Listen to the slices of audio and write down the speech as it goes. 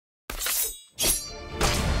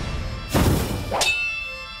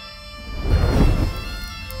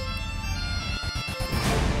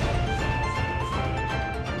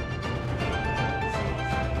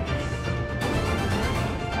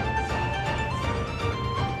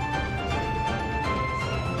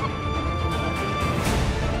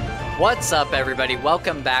What's up, everybody?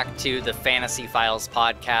 Welcome back to the Fantasy Files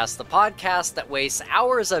Podcast, the podcast that wastes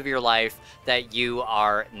hours of your life that you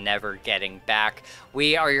are never getting back.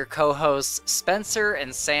 We are your co-hosts, Spencer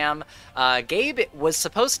and Sam. Gabe was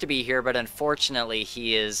supposed to be here, but unfortunately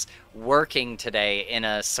he is working today in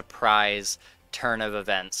a surprise turn of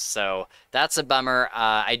events, so that's a bummer.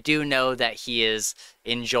 I do know that he is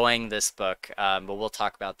enjoying this book, but we'll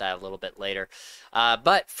talk about that a little bit later.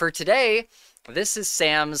 But for today, this is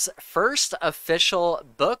Sam's first official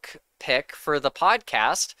book pick for the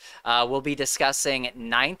podcast. We'll be discussing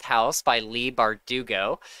Ninth House by Leigh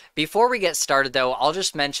Bardugo. Before we get started, though, I'll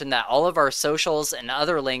just mention that all of our socials and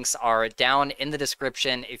other links are down in the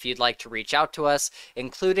description if you'd like to reach out to us,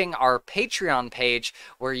 including our Patreon page,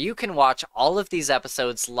 where you can watch all of these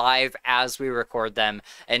episodes live as we record them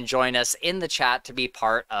and join us in the chat to be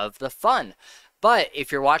part of the fun. But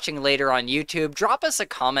if you're watching later on YouTube, drop us a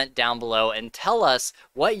comment down below and tell us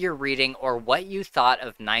what you're reading or what you thought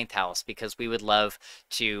of Ninth House, because we would love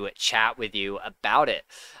to chat with you about it.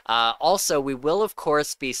 Also, we will, of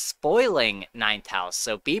course, be spoiling Ninth House,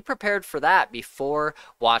 so be prepared for that before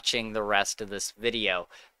watching the rest of this video.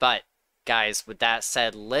 But guys, with that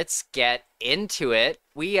said, let's get into it.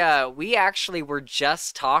 We actually were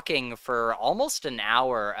just talking for almost an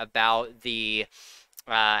hour about the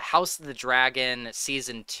House of the Dragon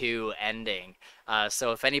Season 2 ending.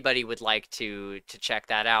 So if anybody would like to check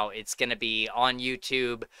that out, it's going to be on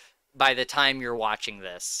YouTube by the time you're watching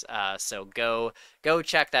this. So go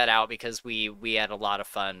check that out, because we had a lot of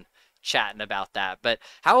fun chatting about that. But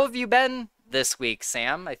how have you been this week,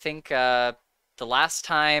 Sam? I think the last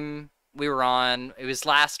time we were on, it was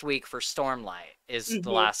last week for Stormlight, is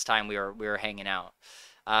the last time we were hanging out.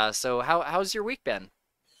 So how's your week been?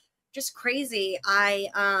 Just crazy. I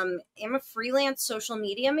am a freelance social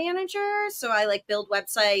media manager, so I like build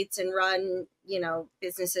websites and run,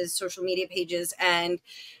 businesses' social media pages. And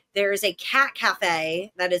there's a cat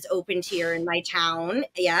cafe that is opened here in my town.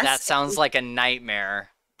 Yes, that sounds like a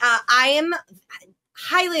nightmare. I am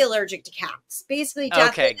highly allergic to cats. Basically,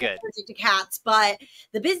 okay, good. Allergic to cats, but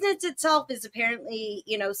the business itself is apparently,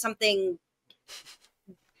 something.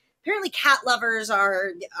 Apparently cat lovers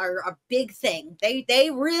are a big thing.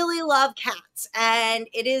 They really love cats, and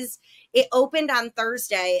it opened on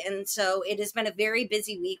Thursday, and so it has been a very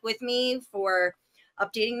busy week with me for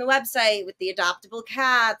updating the website with the adoptable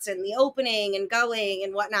cats and the opening and going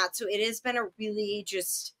and whatnot. So it has been a really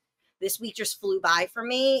this week just flew by for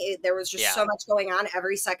me. There was just so much going on.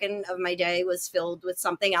 Every second of my day was filled with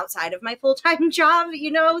something outside of my full-time job,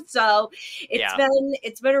 so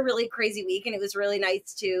it's been a really crazy week, and it was really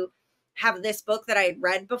nice to have this book that I had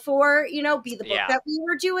read before, be the book that we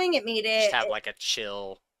were doing. It made it just have like a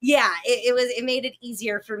chill. Yeah, it made it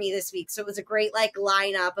easier for me this week. So it was a great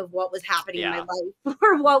lineup of what was happening in my life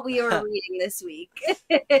for what we were reading this week.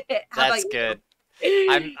 That's good.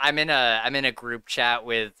 I'm in a group chat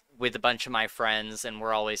with a bunch of my friends, and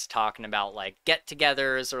we're always talking about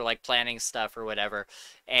get-togethers or planning stuff or whatever.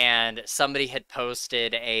 And somebody had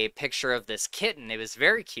posted a picture of this kitten. It was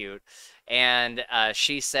very cute. And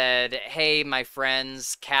she said, hey, my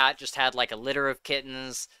friend's cat just had a litter of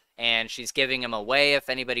kittens, and she's giving them away if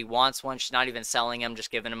anybody wants one. She's not even selling them,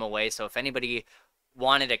 just giving them away. So if anybody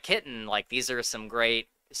wanted a kitten, these are some great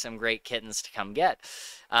kittens to come get.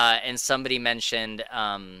 And somebody mentioned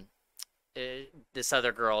this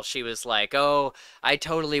other girl. She was like, oh, I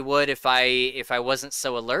totally would if I wasn't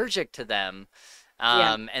so allergic to them.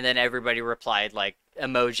 And then everybody replied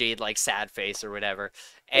emoji sad face or whatever.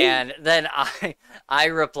 And then I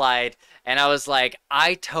replied, and I was like,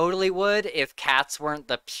 I totally would if cats weren't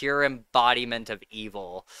the pure embodiment of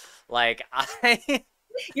evil.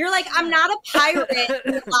 You're like, I'm not a pirate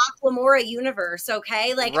in the Lamora universe,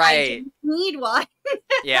 okay? Right. I need one.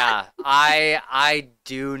 Yeah, I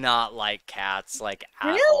do not like cats, at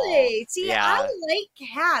really? all. See, yeah. I like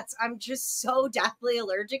cats. I'm just so deathly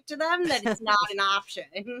allergic to them that it's not an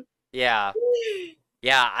option. Yeah.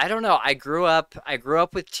 Yeah, I don't know. I grew up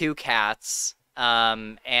with 2 cats.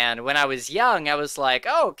 And when I was young, I was like,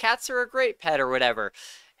 oh, cats are a great pet or whatever.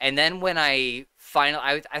 And then when I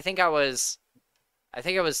think I was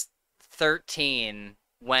 13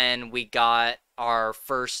 when we got our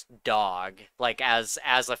first dog, as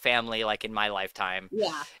a family, in my lifetime.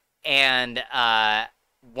 Yeah. And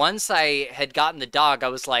once I had gotten the dog, I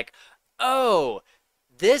was like, oh,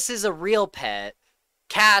 this is a real pet.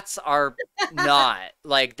 Cats are not.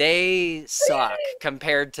 Like, they suck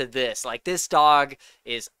compared to this. Like, this dog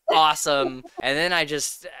is awesome. And then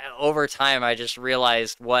over time, I just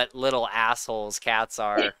realized what little assholes cats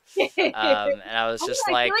are. And I was just I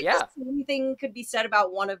feel like, like yeah. the same thing could be said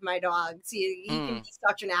about one of my dogs. He can be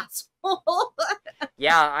such an asshole.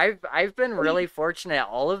 Yeah, I've been really fortunate.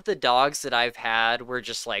 All of the dogs that I've had were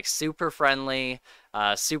just like super friendly,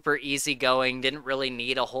 super easygoing, didn't really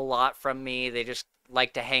need a whole lot from me. They just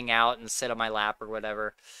like to hang out and sit on my lap or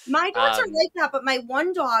whatever. My dogs are like that, but my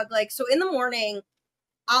one dog, like, so in the morning,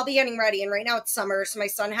 I'll be getting ready, and right now it's summer, so my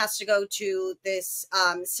son has to go to this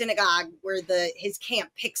synagogue where his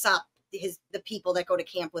camp picks up the people that go to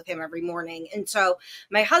camp with him every morning. And so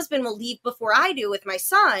my husband will leave before I do with my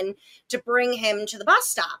son to bring him to the bus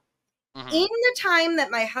stop. In the time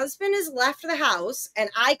that my husband has left the house and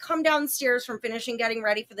I come downstairs from finishing getting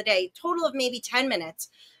ready for the day, total of maybe 10 minutes,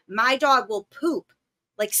 my dog will poop.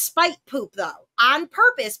 Like spite poop, though, on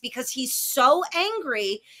purpose, because he's so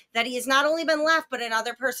angry that he has not only been left, but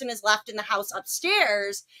another person is left in the house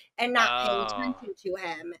upstairs and not paying attention to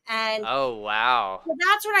him. And oh, wow. so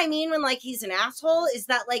that's what I mean when, like, he's an asshole, is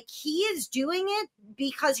that, like, he is doing it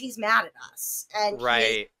because he's mad at us. And right.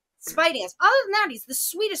 He is spiting us. Other than that, he's the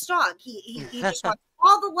sweetest dog. He just wants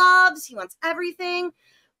all the loves. He wants everything.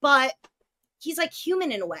 But he's like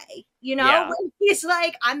human in a way, you know? Yeah. He's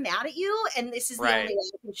like, I'm mad at you, and this is the only way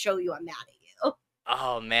I can show you I'm mad at you.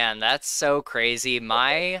 Oh man, that's so crazy.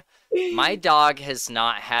 My dog has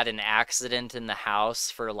not had an accident in the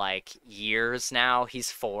house for like years now.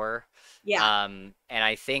 He's 4. Yeah. And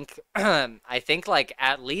I think like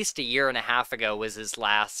at least a year and a half ago was his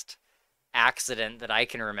last accident that I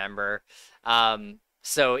can remember.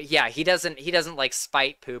 So yeah, he doesn't like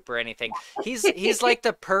spite poop or anything. He's like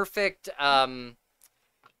the perfect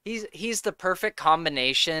he's the perfect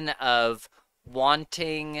combination of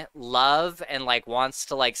wanting love and like wants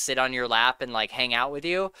to like sit on your lap and like hang out with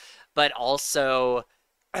you, but also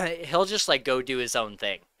he'll just like go do his own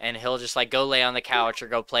thing, and he'll just like go lay on the couch or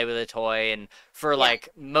go play with a toy and for like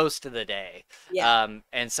most of the day.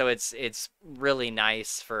 And so it's really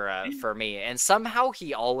nice for me, and somehow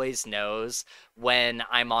he always knows when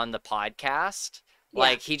I'm on the podcast.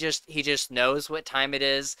 Like he just knows what time it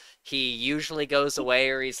is. He usually goes away,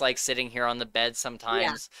 or he's like sitting here on the bed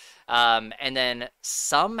sometimes. And then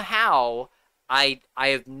somehow I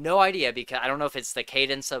have no idea, because I don't know if it's the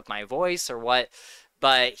cadence of my voice or what,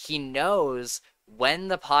 but he knows when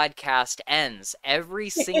the podcast ends. Every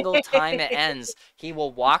single time it ends, he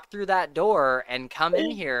will walk through that door and come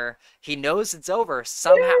in here. He knows it's over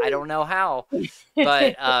somehow. I don't know how,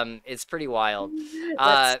 but it's pretty wild.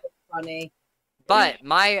 That's so funny. But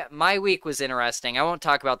my week was interesting. I won't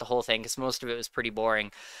talk about the whole thing because most of it was pretty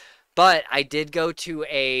boring. But I did go to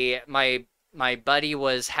my buddy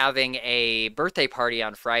was having a birthday party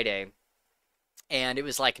on Friday, and it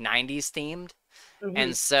was like 90s themed.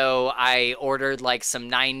 And so I ordered like some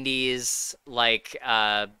 90s, like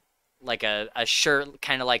a shirt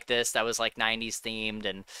kind of like this that was like 90s themed,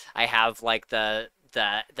 and I have like the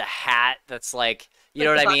hat that's like, you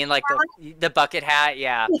know what I mean, like the bucket hat,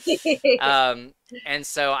 yeah. And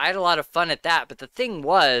so I had a lot of fun at that. But the thing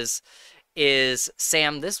is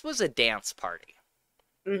Sam, this was a dance party.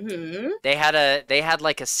 They had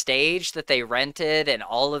like a stage that they rented, and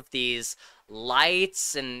all of these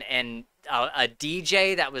lights and a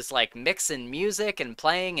DJ that was like mixing music and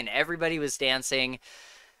playing, and everybody was dancing.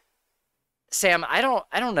 Sam, I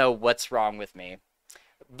don't know what's wrong with me,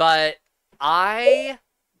 but I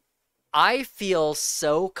feel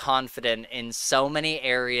so confident in so many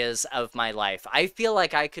areas of my life. I feel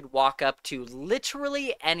like I could walk up to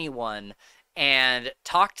literally anyone and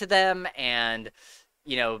talk to them and,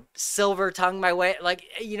 you know, silver tongue my way. Like,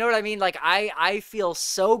 you know what I mean? Like, I feel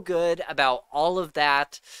so good about all of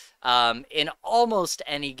that in almost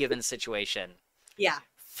any given situation. Yeah.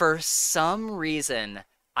 For some reason,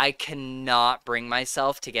 I cannot bring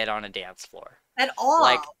myself to get on a dance floor. At all.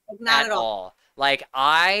 Like, not at all. Like,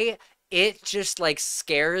 it just like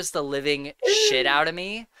scares the living shit out of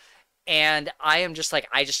me. And I am just like,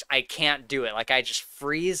 I can't do it. Like, I just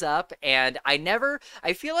freeze up, and I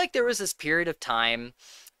feel like there was this period of time,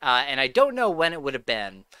 and I don't know when it would have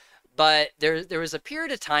been, but there was a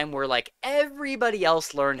period of time where like everybody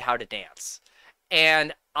else learned how to dance.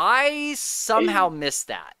 And I somehow missed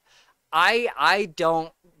that. I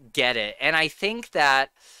don't get it. And I think that,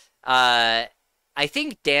 I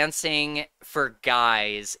think dancing for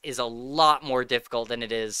guys is a lot more difficult than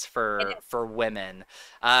it is for women.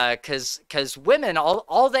 'Cause women,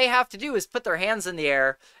 all they have to do is put their hands in the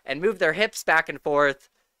air and move their hips back and forth,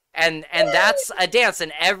 and that's a dance,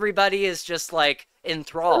 and everybody is just like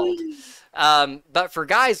enthralled. But for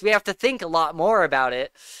guys, we have to think a lot more about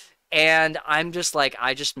it. And I'm just like,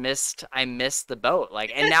 I missed the boat. Like,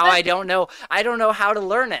 and now I don't know how to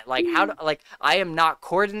learn it. Like, I am not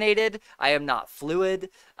coordinated. I am not fluid.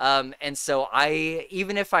 And so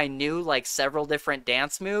even if I knew like several different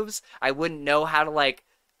dance moves, I wouldn't know how to like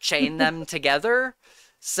chain them together.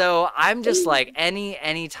 So I'm just like,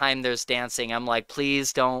 any time there's dancing, I'm like,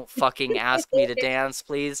 please don't fucking ask me to dance.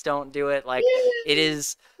 Please don't do it. Like, it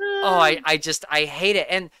is, I hate it.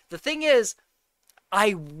 And the thing is,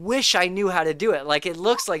 I wish I knew how to do it. Like, it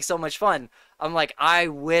looks like so much fun. I'm like, I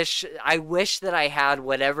wish that I had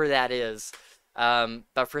whatever that is.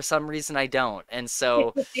 But for some reason I don't. And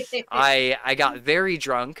so I got very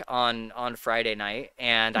drunk on Friday night,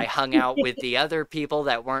 and I hung out with the other people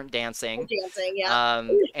that weren't dancing.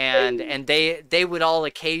 And they would all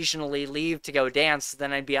occasionally leave to go dance.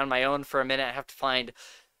 Then I'd be on my own for a minute. I have to find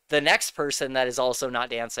the next person that is also not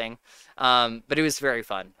dancing. But it was very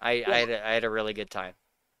fun. I had a really good time.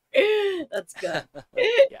 That's good.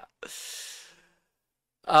 Yeah.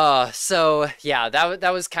 So yeah,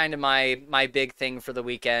 that was kind of my big thing for the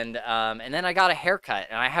weekend. And then I got a haircut,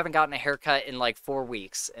 and I haven't gotten a haircut in like 4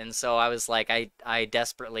 weeks. And so I was like, I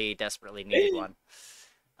desperately needed one.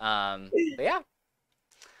 But yeah.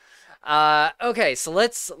 Okay, so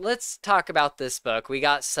let's talk about this book. We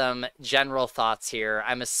got some general thoughts here.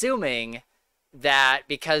 I'm assuming that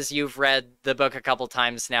because you've read the book a couple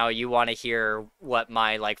times now, you want to hear what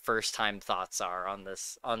my like first time thoughts are on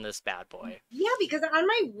this bad boy. Yeah, because on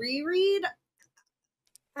my reread,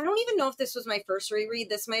 I don't even know if this was my first reread.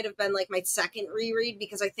 This might have been like my second reread,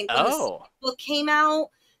 because I think when the book came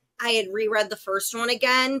out, I had reread the first one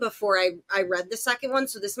again before I read the second one.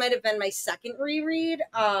 So this might have been my second reread.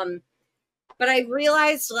 But I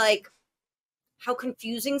realized like how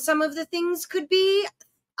confusing some of the things could be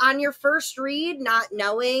on your first read, not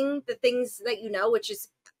knowing the things that you know, which is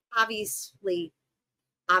obviously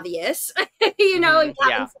obvious, you know, and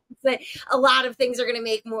that a lot of things are going to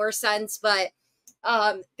make more sense. But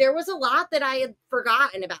there was a lot that I had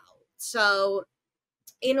forgotten about. So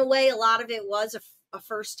in a way, a lot of it was a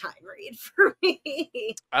first time read for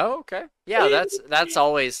me. Oh, okay. Yeah, that's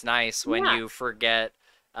always nice when you forget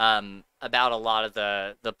about a lot of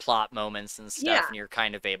the plot moments and stuff, and you're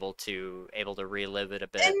kind of able to relive it a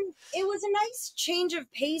bit. And it was a nice change of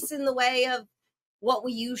pace in the way of what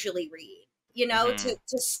we usually read, you know, to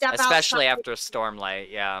step especially after Stormlight.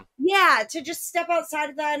 Yeah, to just step outside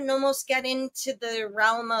of that and almost get into the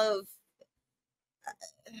realm of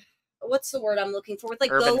what's the word I'm looking for, with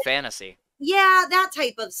like urban fantasy. Yeah, that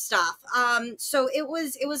type of stuff. So it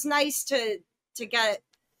was nice to get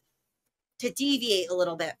to deviate a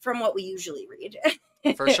little bit from what we usually read.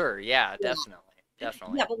 For sure. Yeah, definitely. Yeah,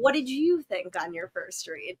 but what did you think on your first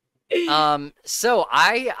read? So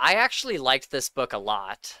I actually liked this book a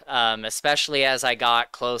lot, especially as I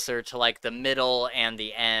got closer to like the middle and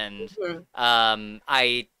the end.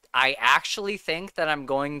 I actually think that I'm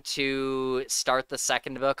going to start the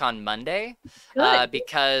second book on Monday,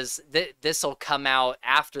 because this will come out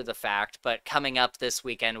after the fact, but coming up this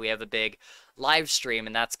weekend, we have a big live stream,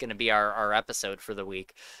 and that's going to be our episode for the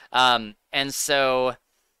week. And so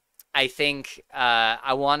I think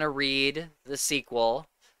I want to read the sequel,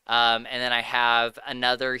 and then I have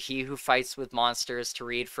another He Who Fights with Monsters to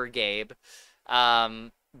read for Gabe.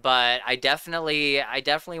 But I definitely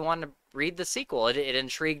want to read the sequel. It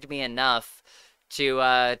intrigued me enough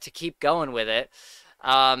to keep going with it.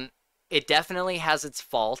 It definitely has its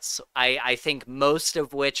faults. I think most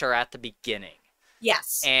of which are at the beginning.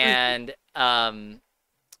 Yes. And I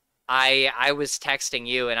was texting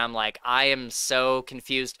you, and I'm like, I am so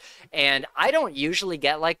confused. And I don't usually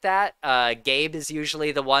get like that. Gabe is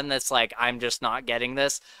usually the one that's like, I'm just not getting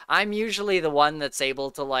this. I'm usually the one that's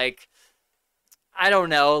able to like, I don't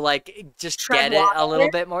know, like just get it a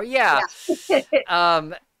little bit more. Yeah.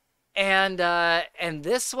 And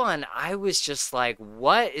this one, I was just like,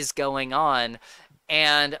 what is going on?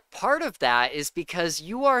 And part of that is because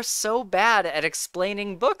you are so bad at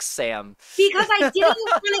explaining books, Sam. Because I didn't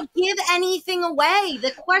want to give anything away.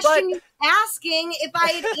 The question you're asking, if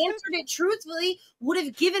I had answered it truthfully, would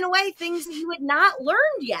have given away things that you had not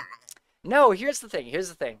learned yet. No, here's the thing.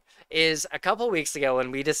 Is a couple weeks ago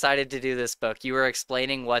when we decided to do this book, you were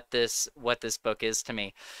explaining what this book is to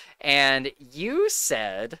me. And you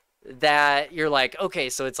said that you're like, okay,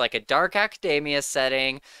 so it's like a dark academia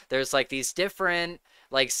setting. There's like these different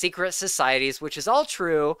like secret societies, which is all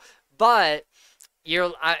true, but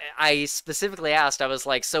I specifically asked, I was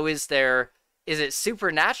like, so is it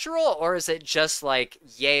supernatural, or is it just like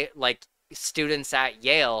students at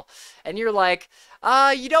Yale. And you're like,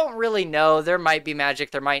 you don't really know. There might be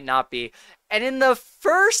magic, there might not be. And in the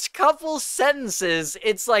first couple sentences,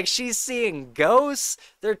 it's like she's seeing ghosts.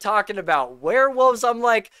 They're talking about werewolves. I'm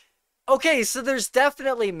like, okay, so there's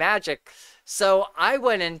definitely magic. So I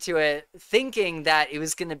went into it thinking that it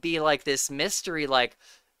was going to be like this mystery, like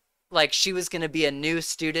she was going to be a new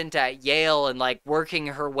student at Yale and like working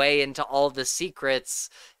her way into all the secrets.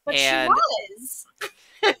 But and she was.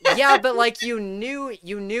 yeah, but like you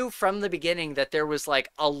knew from the beginning that there was like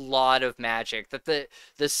a lot of magic, that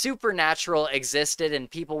the supernatural existed and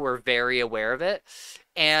people were very aware of it.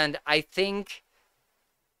 And I think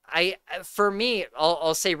for me,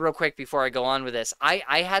 I'll say real quick before I go on with this,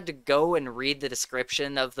 I had to go and read the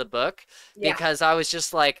description of the book because I was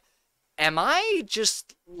just like, am I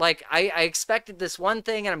just like, I expected this one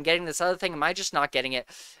thing and I'm getting this other thing. Am I just not getting it?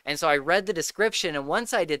 And so I read the description, and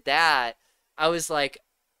once I did that, I was like,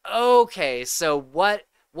 okay, so what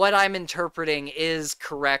I'm interpreting is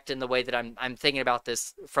correct in the way that I'm thinking about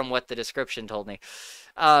this from what the description told me.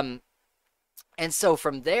 And so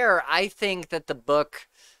from there, I think that the book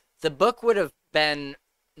would have been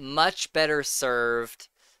much better served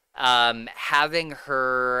having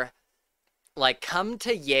her like come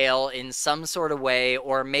to Yale in some sort of way,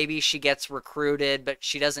 or maybe she gets recruited, but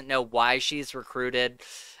she doesn't know why she's recruited.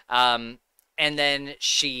 And then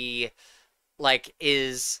she like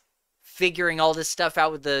is figuring all this stuff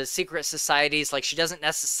out with the secret societies. Like she doesn't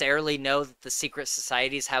necessarily know that the secret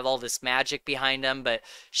societies have all this magic behind them, but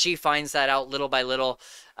she finds that out little by little.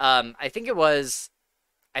 I think it was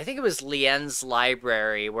Leanne's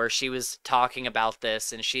library where she was talking about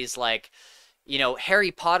this, and she's like, you know,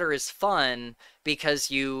 Harry Potter is fun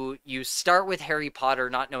because you start with Harry Potter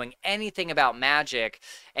not knowing anything about magic,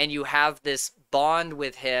 and you have this bond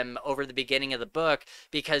with him over the beginning of the book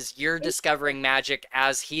because you're discovering magic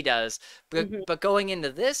as he does. But going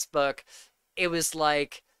into this book, it was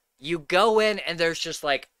like you go in and there's just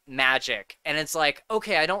like magic, and it's like,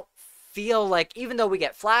 okay, I don't feel like, even though we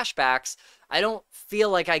get flashbacks, I don't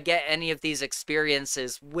feel like I get any of these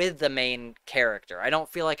experiences with the main character. I don't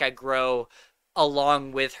feel like I grow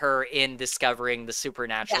along with her in discovering the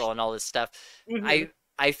supernatural and all this stuff.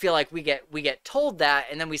 I feel like we get told that,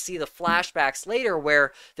 and then we see the flashbacks later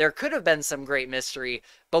where there could have been some great mystery,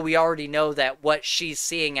 but we already know that what she's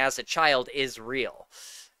seeing as a child is real.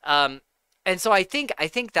 And so I think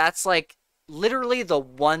that's like literally the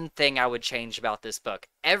one thing I would change about this book.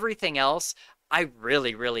 Everything else I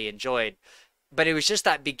really, really enjoyed. But it was just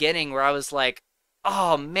that beginning where I was like,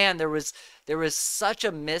 oh man, there was such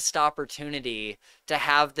a missed opportunity to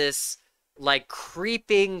have this like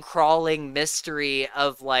creeping, crawling mystery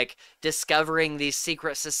of like discovering these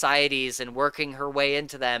secret societies and working her way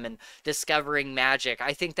into them and discovering magic.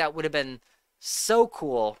 I think that would have been so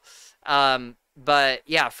cool. But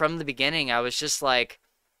yeah, from the beginning, I was just like,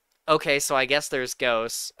 okay, so I guess there's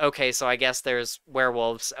ghosts. Okay, so I guess there's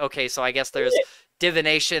werewolves. Okay, so I guess there's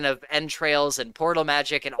divination of entrails and portal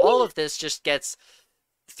magic, and all of this just gets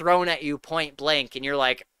thrown at you point blank, and you're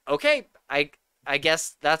like, okay, I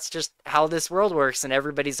guess that's just how this world works, and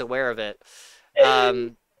everybody's aware of it.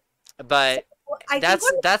 But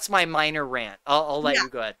that's my minor rant. I'll let you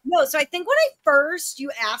go ahead. No, so I think when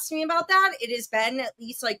you asked me about that, it has been at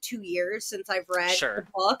least like 2 years since I've read the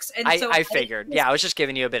books. And I figured. I was just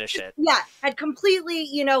giving you a bit of shit. Yeah, I'd completely,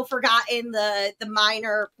 forgotten the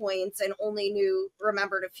minor points and only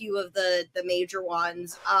remembered a few of the major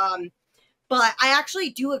ones. But I actually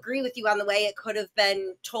do agree with you on the way it could have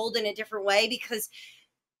been told in a different way, because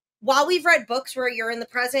while we've read books where you're in the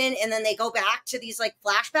present and then they go back to these like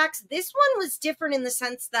flashbacks, this one was different in the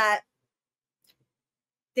sense that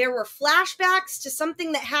there were flashbacks to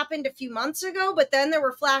something that happened a few months ago, but then there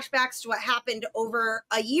were flashbacks to what happened over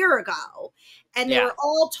a year ago. And they were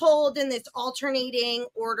all told in this alternating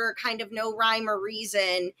order, kind of no rhyme or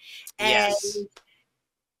reason. And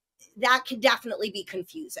that can definitely be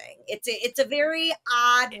confusing. It's a very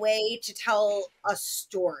odd way to tell a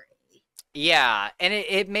story. Yeah, and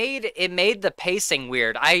it made the pacing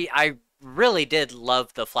weird. I really did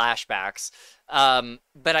love the flashbacks.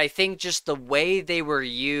 But I think just the way they were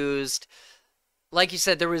used, like you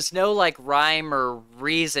said, there was no like rhyme or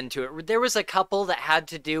reason to it. There was a couple that had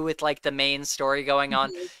to do with like the main story going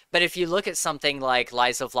on. But if you look at something like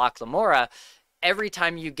Lies of Locke Lamora, every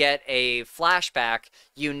time you get a flashback,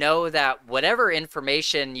 you know that whatever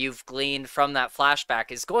information you've gleaned from that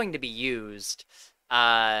flashback is going to be used,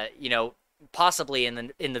 possibly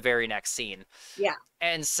in the very next scene. Yeah.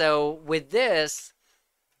 And so with this,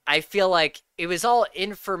 I feel like it was all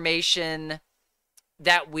information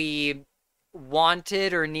that we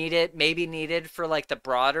wanted or needed, maybe needed for like the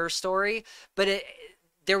broader story, but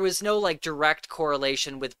there was no like direct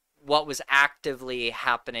correlation with what was actively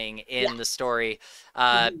happening in the Yes. story,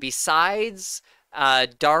 Mhm. besides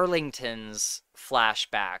Darlington's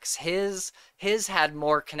flashbacks. His had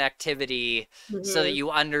more connectivity so that Mhm.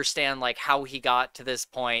 you understand like how he got to this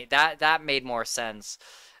point. That made more sense.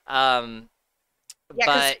 Um, Yeah,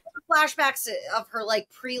 because but flashbacks of her like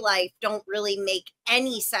pre-life don't really make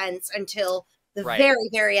any sense until the right. very,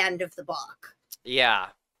 very end of the book. Yeah.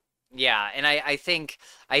 Yeah, and I think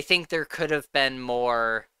there could have been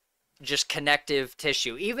more just connective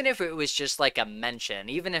tissue, even if it was just like a mention,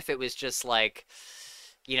 even if it was just like,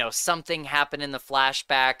 something happened in the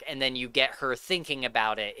flashback and then you get her thinking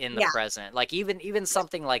about it in the Yeah. present. Like even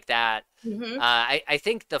something like that. Hmm. I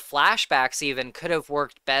think the flashbacks even could have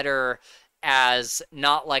worked better as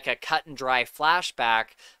not like a cut and dry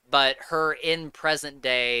flashback, but her in present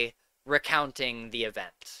day recounting the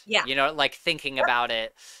event. Yeah. Like thinking about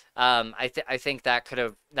it. I think that could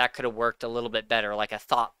have worked a little bit better, like a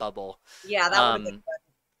thought bubble. Yeah, that would have been Um,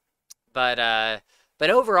 but but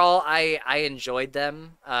overall, I enjoyed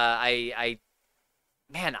them. I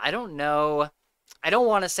man, I don't know. I don't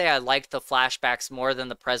want to say I liked the flashbacks more than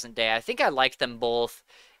the present day. I think I liked them both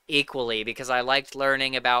equally because I liked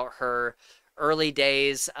learning about her early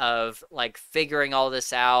days of like figuring all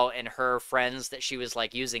this out and her friends that she was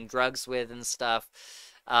like using drugs with and stuff.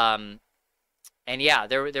 Um, and yeah,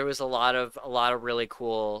 there was a lot of really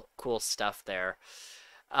cool stuff there.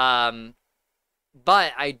 Um,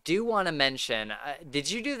 but I do want to mention,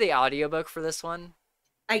 did you do the audiobook for this one?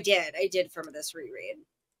 I did. I did from this reread.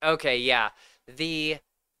 Okay, yeah. The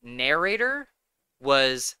narrator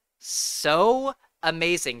was so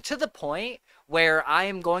amazing to the point where I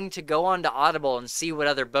am going to go on to Audible and see what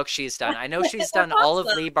other books she's done. I know she's done all of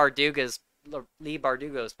Awesome. Leigh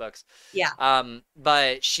Bardugo's books. Yeah.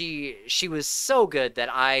 But she was so good that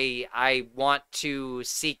I want to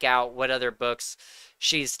seek out what other books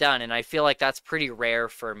she's done, and I feel like that's pretty rare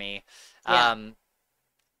for me. Yeah. Um,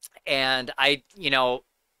 and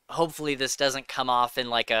hopefully this doesn't come off in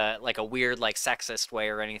like a weird like sexist way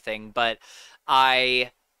or anything, but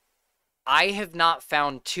I I have not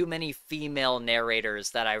found too many female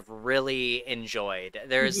narrators that I've really enjoyed.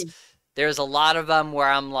 Hmm. There's a lot of them where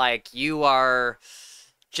I'm like, you are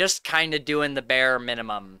just kind of doing the bare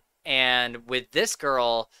minimum. And with this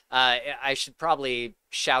girl, I should probably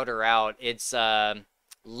shout her out. It's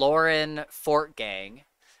Lauren Fortgang.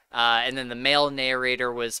 And then the male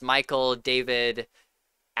narrator was Michael David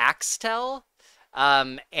Axtell.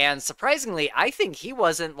 And surprisingly, I think he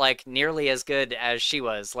wasn't like nearly as good as she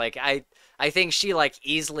was. Like I think she like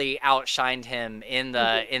easily outshined him in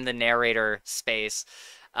the Hmm. in the narrator space.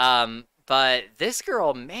 But this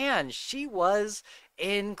girl, man, she was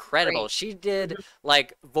incredible. Great. She did Hmm.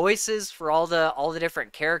 like voices for all the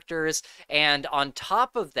different characters, and on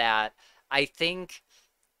top of that, I think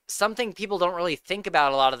something people don't really think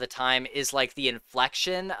about a lot of the time is like the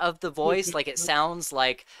inflection of the voice. Like it Hmm. sounds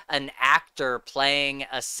like an actor playing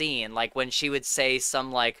a scene. Like when she would say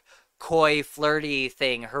some like coy, flirty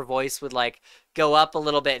thing, her voice would like go up a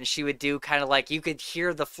little bit and she would do kind of like you could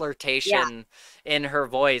hear the Yeah. flirtation in her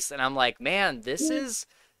voice. And I'm like, man, this Mhm. is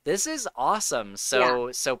this is awesome.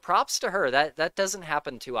 Yeah. So props to her. That doesn't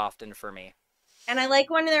happen too often for me. And I like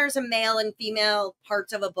when there's a male and female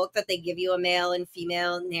parts of a book that they give you a male and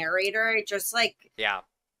female narrator. It just like Yeah.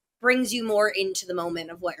 brings you more into the moment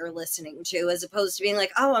of what you're listening to, as opposed to being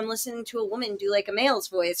like, oh, I'm listening to a woman do like a male's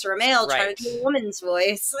voice or a male try to Right. do a woman's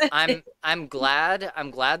voice. I'm glad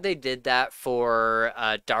they did that for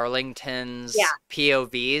Yeah. Darlington's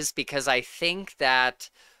POVs because I think that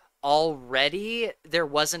already there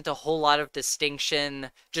wasn't a whole lot of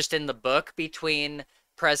distinction just in the book between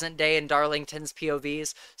present day and Darlington's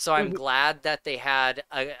POVs. So I'm Mhm. glad that they had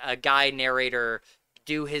a guy narrator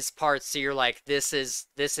do his parts so you're like this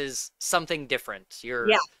is something different.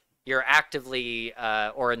 Yeah. You're actively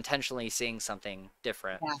or intentionally seeing something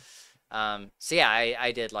different. Yeah. So yeah,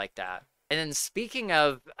 I did like that. And then speaking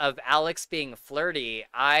of Alex being flirty,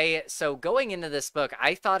 so going into this book,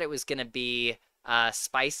 I thought it was gonna be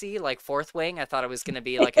spicy, like Fourth Wing. I thought it was gonna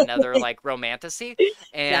be like another like romantasy, No.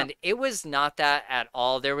 and it was not that at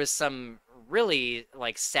all. There was some really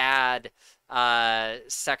like sad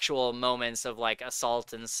sexual moments of like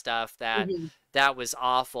assault and stuff Hmm. that was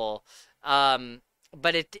awful.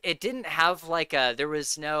 But it didn't have like there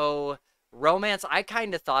was no romance. I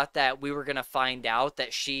kind of thought that we were going to find out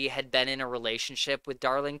that she had been in a relationship with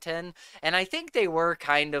Darlington, and I think they were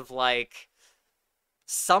kind of like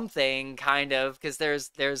something kind of because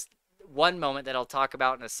there's one moment that I'll talk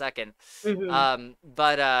about in a second. Hmm.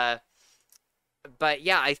 But but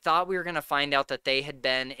yeah, I thought we were gonna find out that they had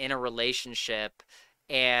been in a relationship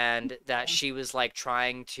and that she was like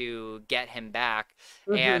trying to get him back.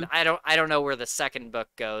 And Mm-hmm. I don't know where the second book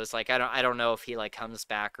goes. Like I don't know if he like comes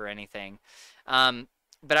back or anything.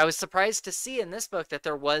 But I was surprised to see in this book that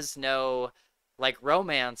there was no like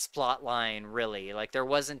romance plot line really. Like there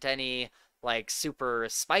wasn't any like super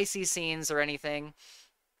spicy scenes or anything.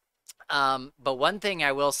 But one thing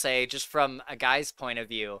I will say, just from a guy's point of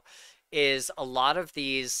view, is a lot of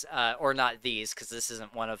these, or not these, because this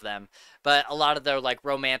isn't one of them, but a lot of the like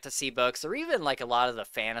romantasy books, or even like a lot of the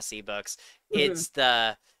fantasy books, Mm-hmm.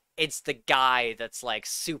 it's the guy that's like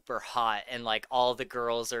super hot, and like all the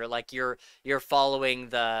girls are like you're following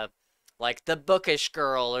the like the bookish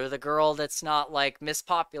girl or the girl that's not like Miss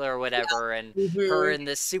Popular or whatever, and her Mm-hmm. and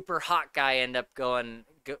this super hot guy end up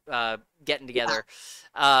getting Yeah. together.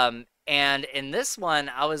 And in this one,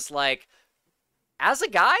 I was like, as a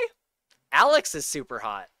guy, Alex is super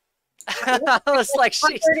hot. I was like,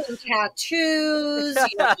 she's Covered in tattoos.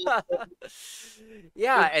 You know.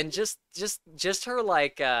 yeah, and just her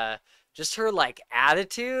like just her like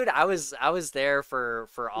attitude. I was there for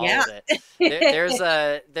all Yeah. of it. There's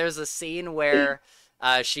a scene where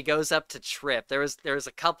she goes up to Trip. There was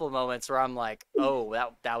a couple moments where I'm like, oh,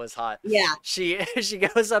 that was hot. Yeah. She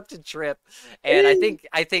goes up to Trip, and I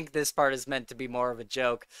think this part is meant to be more of a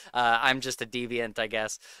joke. I'm just a deviant, I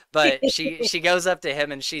guess. But she goes up to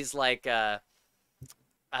him and she's like,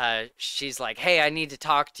 "Hey, I need to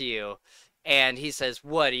talk to you." And he says,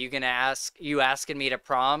 "What, are you gonna ask? You asking me to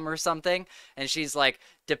prom or something?" And she's like,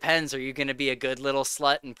 "Depends. Are you gonna be a good little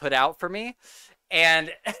slut and put out for me?"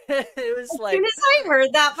 And it was As soon like, as I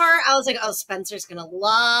heard that part, I was like, "Oh, Spencer's gonna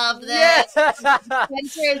love yeah. this.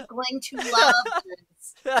 Spencer is going to love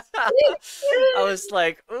this." I was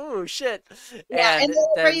like, "Ooh, shit!" Yeah, and And then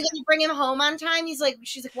are you then gonna bring him home on time? She's like,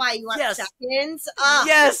 "Why? You want yes, seconds?"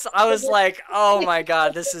 yes, I was like, "Oh my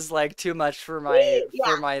God, this is like too much for my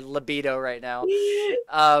Yeah. libido right now." Yep,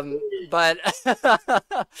 But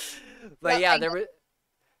but yeah, I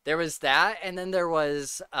there was that, and then there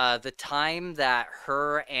was the time that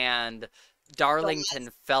her and Darlington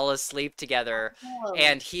fell asleep together, know.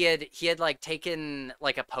 and he had like taken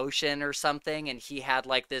like a potion or something, and he had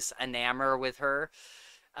like this enamor with her,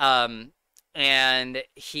 um, and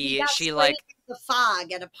He he got she sprayed like with the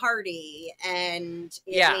fog at a party, and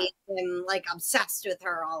it yeah. made him like obsessed with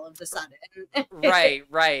her all of a sudden. Right,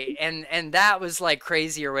 right. And that was like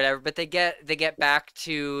crazy or whatever, but they get back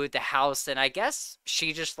to the house, and I guess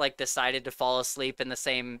she just like decided to fall asleep in the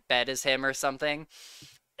same bed as him or something.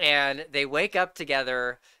 And they wake up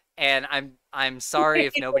together, and I'm sorry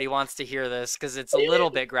if nobody wants to hear this because it's a little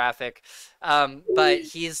bit graphic. But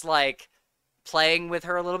he's like playing with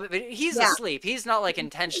her a little bit, but he's Yeah. asleep. He's not like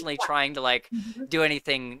intentionally trying to like Mhm. do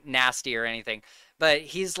anything nasty or anything. But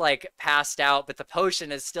he's like passed out, but the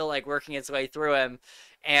potion is still like working its way through him.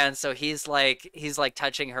 And so he's like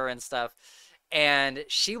touching her and stuff. And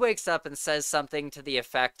she wakes up and says something to the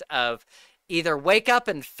effect of either wake up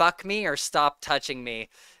and fuck me or stop touching me.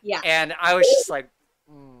 Yeah. And I was just like,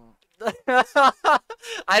 mm.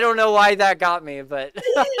 I don't know why that got me, but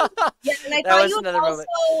Yeah, and I that thought was you another also moment.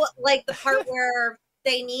 like the part where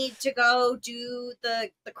they need to go do the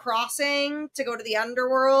crossing to go to the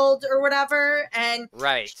underworld or whatever, and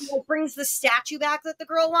Right. she like, brings the statue back that the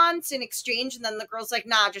girl wants in exchange, and then the girl's like,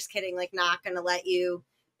 "Nah, just kidding, like not gonna let you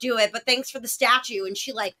do it, but thanks for the statue." And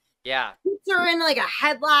she like Yeah. puts her in like a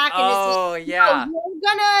headlock and is like, Oh, "No, yeah.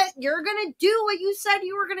 you're gonna do what you said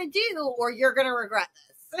you were gonna do, or you're gonna regret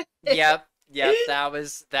this." Yep. Yep. That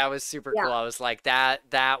was super Yeah, cool. I was like, that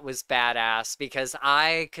was badass because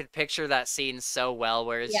I could picture that scene so well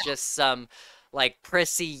where it's yeah, just some like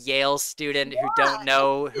prissy Yale student who don't yeah.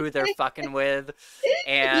 know who they're fucking with. You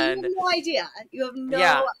have And no idea. You have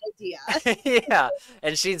yeah. no idea. Yeah.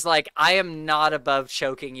 And she's like, I am not above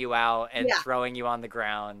choking you out and Yeah, throwing you on the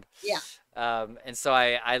ground. yeah, And so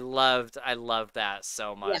I loved that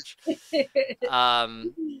so much. yeah.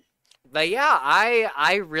 Um, but yeah,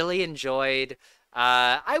 I really enjoyed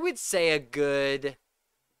I would say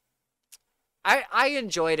I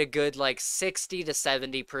enjoyed a good like 60 to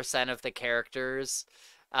 70% of the characters.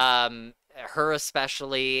 Her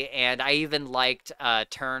especially, and I even liked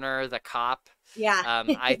Turner the cop. Yeah.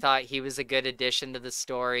 I thought he was a good addition to the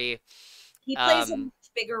story. He plays a Um,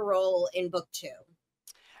 much bigger role in book two.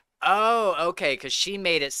 oh, okay, because she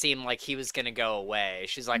made it seem like he was gonna go away.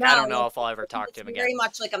 She's like, I No, don't know if I'll ever talk to it's him again. very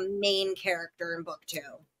much like a main character in book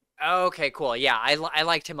two. Okay, cool. Yeah, I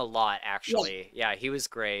liked him a lot Yeah. actually. Yeah, he was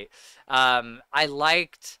great. I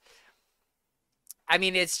liked I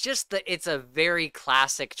mean, it's a very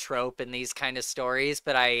classic trope in these kind of stories,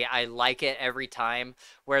 but I like it every time,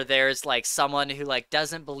 where there's like someone who like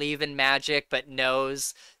doesn't believe in magic but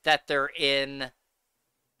knows that they're in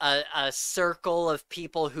a circle of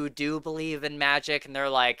people who do believe in magic, and they're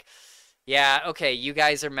like, yeah, okay, you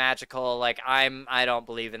guys are magical, like I don't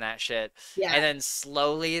believe in that shit. And Yeah. then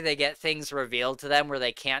slowly they get things revealed to them where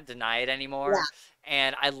they can't deny it Yeah. anymore.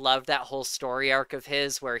 And I love that whole story arc of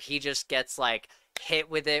his where he just gets like hit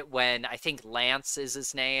with it when I think Lance is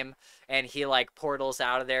his name, and he like portals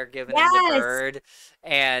out of there giving him the Yes. bird,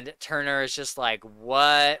 and Turner is just like,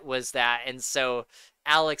 what was that? And so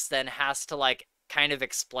Alex then has to like kind of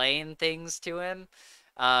explain things to him.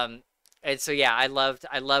 Um, and so yeah, I loved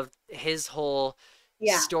his whole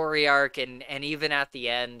Yeah. story arc, and even at the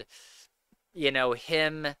end, you know,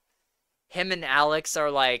 him and Alex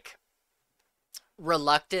are like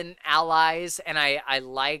reluctant allies, and I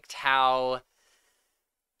liked how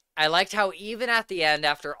even at the end,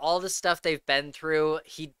 after all the stuff they've been through,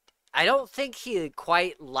 I don't think he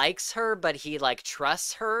quite likes her, but he like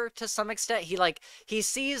trusts her to some extent. He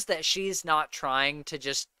sees that she's not trying to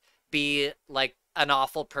just be like an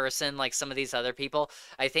awful person like some of these other people.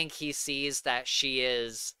 I think he sees that she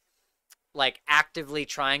is like actively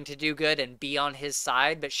trying to do good and be on his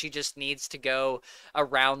side, but she just needs to go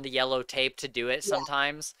around the yellow tape to do it Yeah.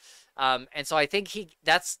 sometimes. And so I think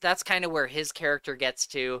that's kind of where his character gets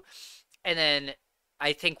to. And then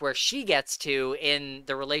I think where she gets to in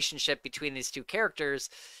the relationship between these two characters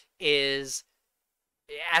is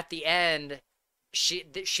at the end,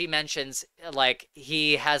 she mentions like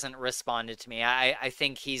he hasn't responded to me. I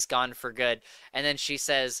think he's gone for good. And then she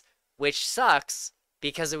says, which sucks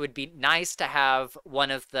because it would be nice to have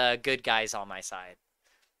one of the good guys on my side.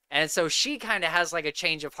 And so she kind of has like a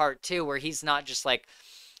change of heart too, where he's not just like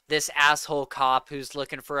this asshole cop who's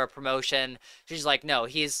looking for a promotion. She's like, no,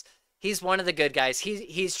 he's one of the good guys.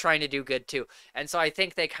 He's trying to do good too. And so I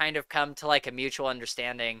think they kind of come to like a mutual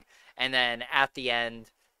understanding. And then at the end,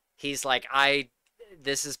 he's like,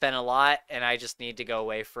 this has been a lot, and I just need to go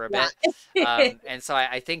away for a bit. Yeah. And so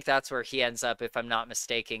I think that's where he ends up, if I'm not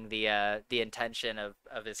mistaking the intention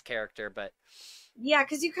of his character. But Yeah,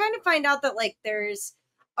 because you kind of find out that like there's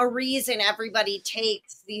a reason everybody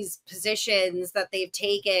takes these positions that they've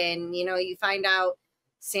taken. You know, you find out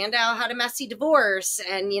Sandow had a messy divorce,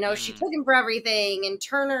 and you know she mm, took him for everything, and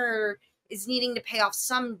Turner is needing to pay off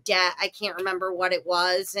some debt. I can't remember what it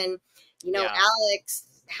was, and you know yeah, Alex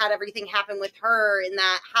had everything happen with her in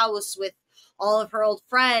that house with all of her old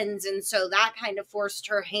friends, and so that kind of forced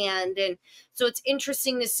her hand. And so it's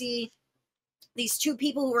interesting to see these two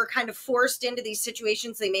people who were kind of forced into these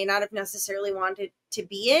situations they may not have necessarily wanted to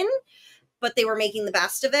be in, but they were making the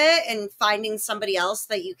best of it, and finding somebody else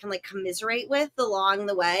that you can like commiserate with along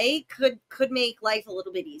the way could make life a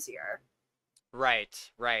little bit easier.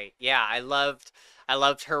 right, yeah. I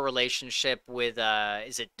loved her relationship with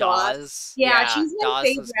is it Dawes. Dawes? Yeah, Yeah, she's my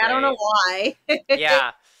Dawes was favorite. I don't know great. why.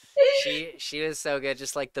 Yeah, she was so good,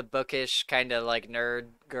 just like the bookish kind of like nerd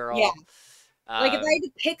Yeah. girl. Like if I Um, had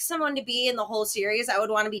to pick someone to be in the whole series, I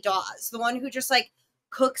would want to be Dawes, the one who just like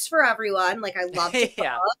cooks for everyone. Like I love to cook,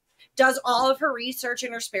 yeah, does all of her research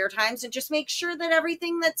in her spare times, and just makes sure that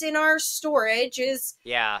everything that's in our storage is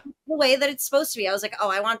yeah. the way that it's supposed to be. I was like, oh,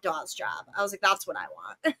 I want Dawes' job. I was like, that's what I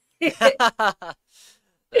want.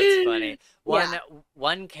 That's funny. Yeah.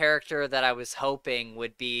 One character that I was hoping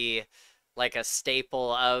would be like a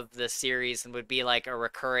staple of the series and would be like a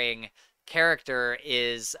recurring character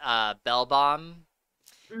is Bell Bomb,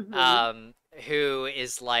 Hmm. who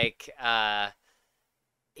is like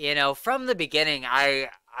you know, from the beginning I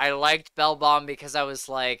liked Bell Bomb because I was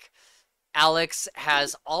like, Alex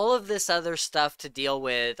has all of this other stuff to deal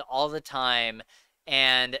with all the time,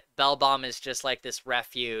 and Bell Bomb is just like this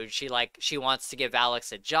refuge. She wants to give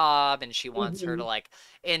Alex a job, and she wants her Hmm. to like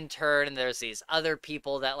intern, and there's these other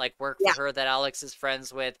people that like work Yeah. for her that Alex is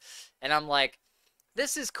friends with. And I'm like,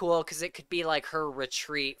 this is cool because it could be like her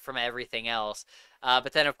retreat from everything else.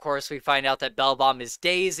 But then of course we find out that Bell Bomb is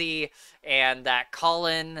Daisy, and that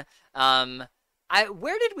Colin I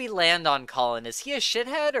where did we land on Colin? Is he a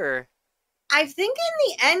shithead or I think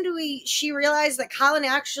in the end she realized that Colin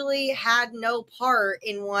actually had no part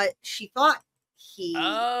in what she thought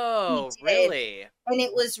he Oh, did. really? And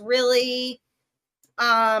it was really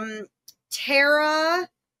um Tara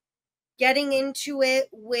getting into it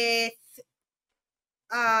with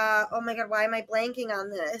oh my god, why am I blanking on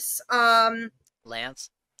this?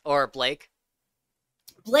 Lance? Or Blake?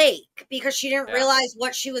 Blake, because she didn't Yeah. realize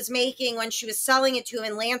what she was making when she was selling it to him.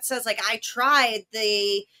 And Lance says, like, I tried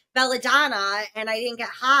the belladonna and I didn't get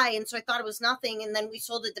high, and so I thought it was nothing. And then we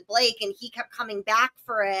sold it to Blake, and he kept coming back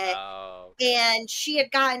for it. Oh, okay. And she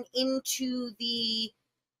had gotten into the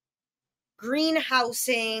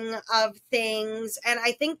greenhousing of things, and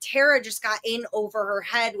I think Tara just got in over her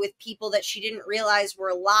head with people that she didn't realize were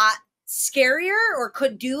a lot scarier or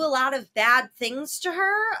could do a lot of bad things to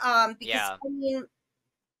her. Because I mean,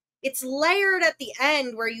 it's layered at the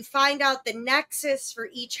end where you find out the nexus for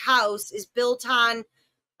each house is built on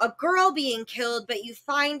a girl being killed, but you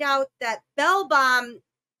find out that Bellbomb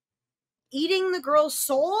eating the girl's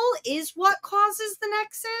soul is what causes the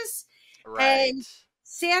nexus. Right. And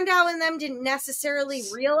Sandow and them didn't necessarily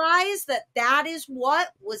realize that that is what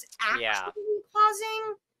was actually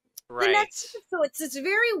causing the nexus. So it's this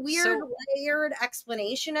very weird, layered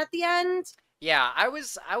explanation at the end. Yeah, I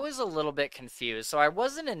was a little bit confused, so I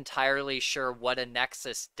wasn't entirely sure what a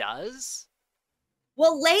nexus does.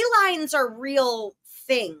 Well, ley lines are real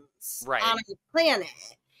things on a planet.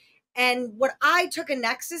 And what I took a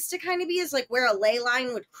nexus to kind of be is like where a ley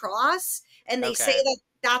line would cross. And they say that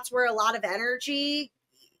that's where a lot of energy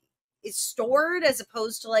is stored as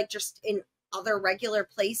opposed to like just in other regular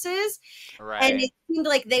places. And it seemed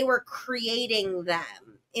like they were creating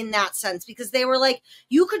them in that sense, because they were like,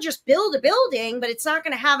 you could just build a building, but it's not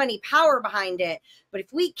going to have any power behind it. But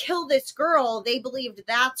if we kill this girl, they believed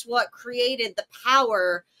that's what created the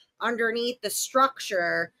power underneath the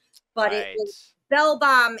structure. But it was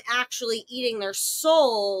Bellbomb actually eating their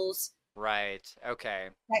souls. Right. Okay.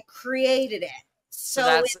 That created it.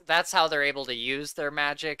 So that's how they're able to use their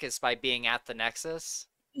magic, is by being at the nexus?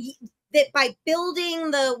 That by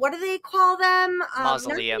building the, what do they call them?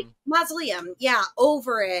 Mausoleum. Mausoleum, yeah,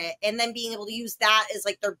 over it, and then being able to use that as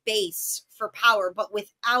like their base for power. But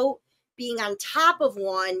without being on top of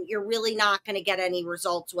one, you're really not going to get any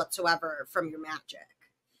results whatsoever from your magic.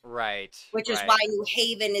 Right. Which is why New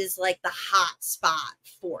Haven is like the hot spot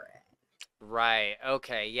for it. Right.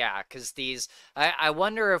 Okay. Yeah. Because these, I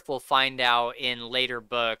wonder if we'll find out in later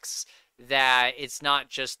books that it's not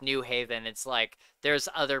just New Haven. It's like there's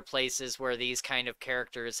other places where these kind of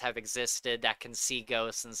characters have existed that can see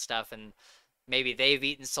ghosts and stuff, and maybe they've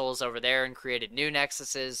eaten souls over there and created new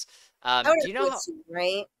nexuses. Do you know?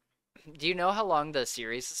 Do you know how long the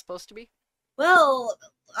series is supposed to be? Well,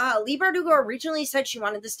 Leigh Bardugo originally said she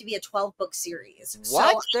wanted this to be a 12-book series.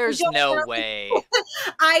 What? So There's no way.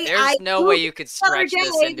 There's no way you could stretch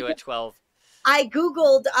this into a 12. I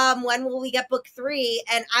Googled when will we get book 3,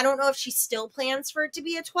 and I don't know if she still plans for it to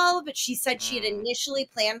be a 12, but she said she had initially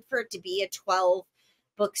planned for it to be a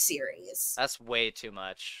 12-book series. That's way too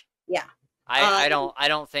much. Yeah. I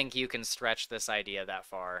don't think you can stretch this idea that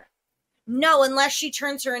far. No, unless she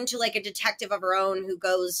turns her into like a detective of her own who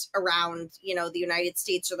goes around, you know, the United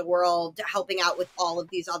States or the world helping out with all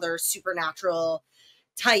of these other supernatural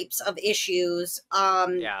types of issues.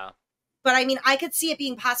 Yeah. But I mean, I could see it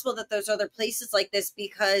being possible that there's other places like this,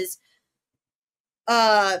 because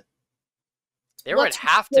there would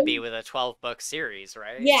have to be with a 12-book series,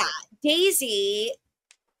 right? Yeah. Daisy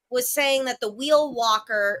was saying that the Wheel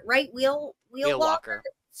Walker, right? Wheel Walkers,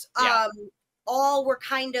 all were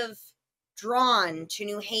kind of drawn to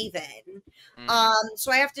New Haven.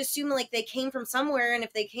 So I have to assume like they came from somewhere, and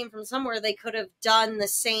if they came from somewhere, they could have done the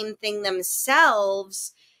same thing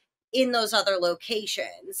themselves in those other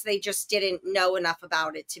locations. They just didn't know enough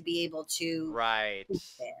about it to be able to Right.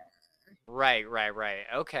 There.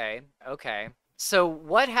 Okay. So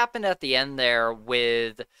what happened at the end there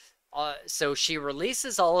with so she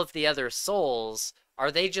releases all of the other souls. Are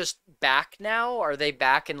they just back now? Are they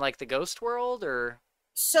back in like the ghost world, or?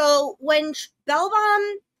 So when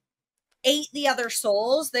Bellbomb ate the other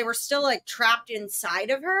souls, they were still like trapped inside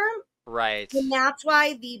of her. Right. And that's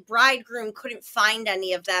why the bridegroom couldn't find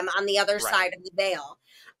any of them on the other side of the veil.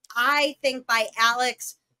 I think by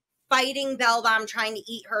Alex fighting Bellbomb, trying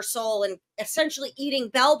to eat her soul, and essentially eating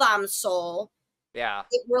Bellbomb's soul,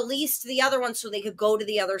 it released the other one so they could go to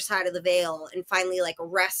the other side of the veil and finally like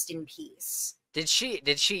rest in peace. Did she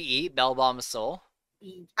eat Bellbomb's soul?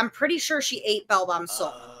 I'm pretty sure she ate Bellbomb's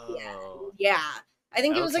soul. Oh. Yeah. I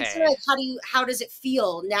think it was like, sort of like, how does it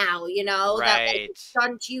feel now, you know, that like, it's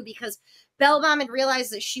done to you, because Bellbomb had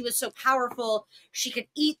realized that she was so powerful, she could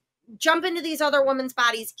jump into these other women's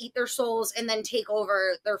bodies, eat their souls, and then take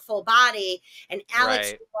over their full body. And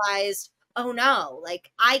Alex realized, oh no, like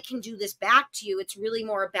I can do this back to you. It's really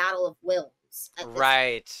more a battle of wills.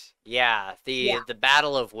 Right. Yeah. The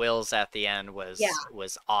battle of wills at the end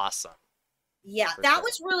was awesome. Yeah, that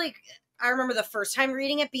was really, I remember the first time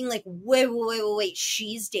reading it being like, wait,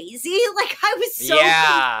 she's Daisy? Like, I was so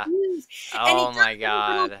confused. And Oh my a little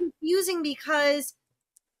God. confusing because,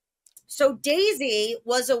 so Daisy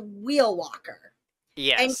was a wheel walker.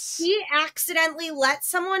 Yes. And she accidentally let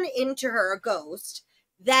someone into her, a ghost,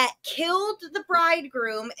 that killed the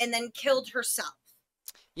bridegroom and then killed herself.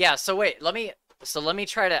 Yeah, so wait, let me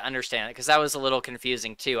try to understand it, because that was a little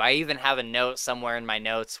confusing too. I even have a note somewhere in my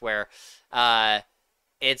notes where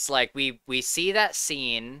it's like we see that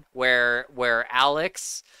scene where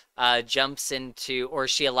Alex jumps into, or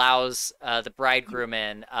she allows the bridegroom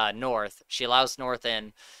in, North. She allows North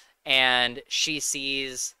in, and she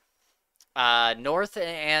sees North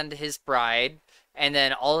and his bride, and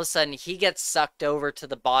then all of a sudden he gets sucked over to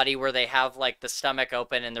the body where they have like the stomach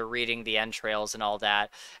open and they're reading the entrails and all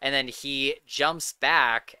that, and then he jumps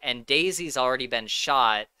back and Daisy's already been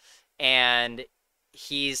shot, and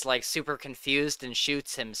he's like super confused and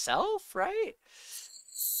shoots himself, right?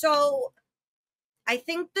 So I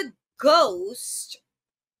think the ghost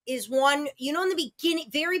is one, in the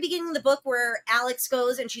very beginning of the book where Alex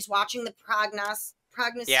goes and she's watching the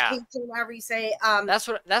prognostication, whatever you say. That's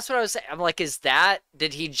what I was saying. I'm like,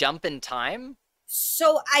 did he jump in time?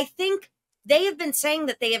 So I think they have been saying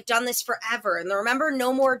that they have done this forever. And remember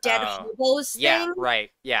No More Dead Hobos thing? Yeah,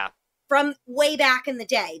 right. Yeah. From way back in the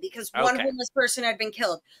day, because one homeless person had been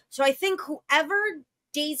killed. So I think whoever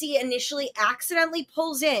Daisy initially accidentally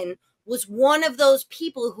pulls in was one of those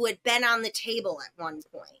people who had been on the table at one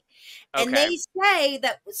point. And they say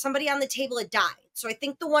that somebody on the table had died. So I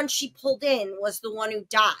think the one she pulled in was the one who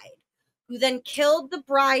died, who then killed the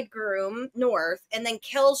bridegroom, North, and then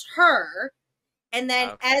kills her. And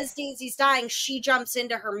then as Daisy's dying, she jumps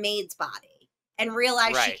into her maid's body and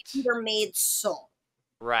realizes she can be her maid's soul.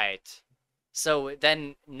 Right. So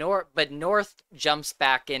then North jumps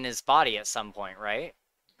back in his body at some point, right?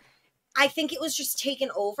 I think it was just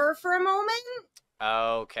taken over for a moment.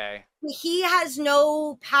 Okay. He has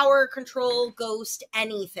no power, control, ghost,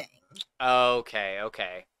 anything. Okay.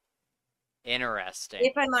 Interesting.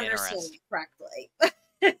 If I'm understanding correctly.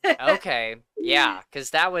 Okay. Yeah,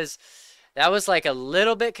 because that was like a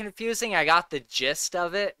little bit confusing. I got the gist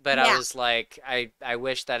of it, but I was like, I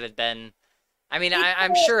wish that had been. I mean,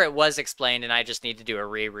 I'm sure it was explained, and I just need to do a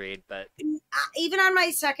reread. But even on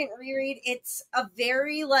my second reread, it's a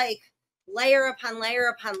very like layer upon layer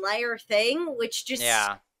upon layer thing, which just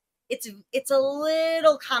it's a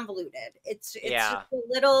little convoluted. It's just a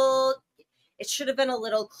little. It should have been a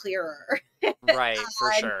little clearer, right?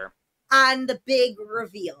 For sure. On the big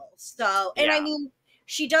reveal. So, and I mean,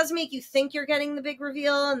 she does make you think you're getting the big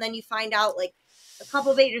reveal, and then you find out like a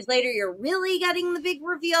couple of pages later you're really getting the big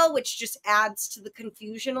reveal, which just adds to the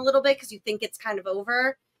confusion a little bit because you think it's kind of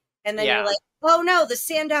over, and then you're like, oh no, the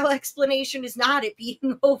Sandow explanation is not it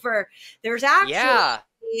being over. There's actually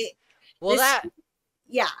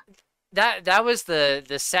that was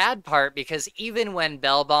the sad part, because even when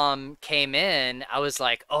Bellbaum came in, I was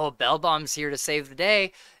like, oh, Bellbaum's here to save the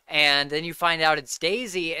day. And then you find out it's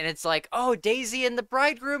Daisy, and it's like, oh, Daisy and the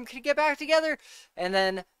bridegroom can get back together. And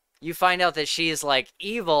then you find out that she's like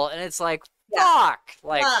evil, and it's like, fuck.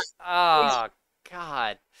 Like, oh,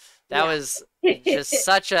 God. That was just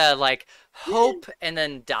such a like hope and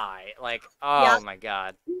then die. Like, oh my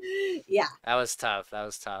God. Yeah. That was tough.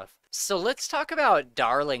 So let's talk about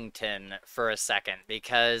Darlington for a second,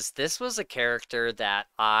 because this was a character that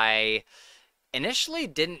I initially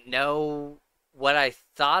didn't know what I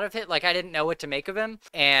thought of it. Like, I didn't know what to make of him.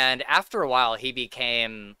 And after a while, he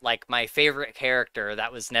became like my favorite character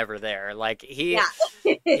that was never there. Like, he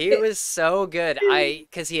was so good.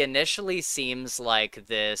 Because he initially seems like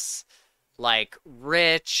this, like,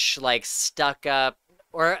 rich, like, stuck up,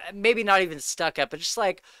 or maybe not even stuck up, but just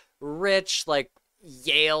like rich, like,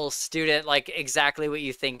 Yale student, like exactly what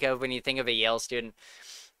you think of when you think of a Yale student.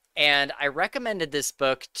 And I recommended this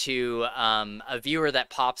book to a viewer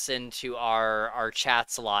that pops into our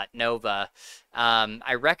chats a lot, Nova.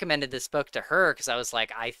 I recommended this book to her because I was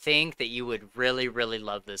like, I think that you would really, really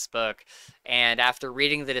love this book. And after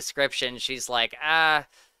reading the description, she's like,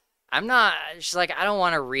 she's like, I don't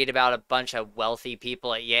want to read about a bunch of wealthy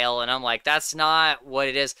people at Yale. And I'm like, that's not what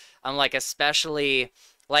it is. I'm like, especially...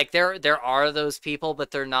 like, there are those people,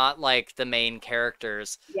 but they're not, like, the main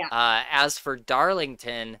characters. Yeah. As for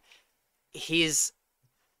Darlington, he's,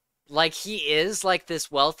 like, he is, like, this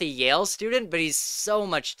wealthy Yale student, but he's so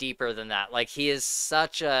much deeper than that. Like, he's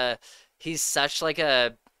such, like,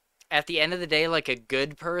 at the end of the day, like, a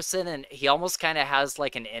good person, and he almost kind of has,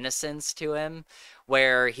 like, an innocence to him,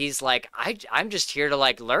 where he's like, I'm just here to,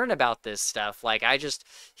 like, learn about this stuff. Like,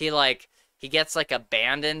 he gets like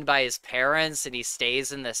abandoned by his parents and he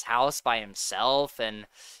stays in this house by himself, and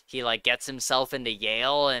he like gets himself into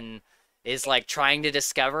Yale and is like trying to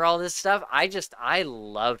discover all this stuff. I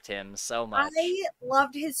loved him so much. I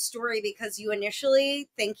loved his story because you initially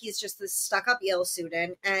think he's just this stuck-up Yale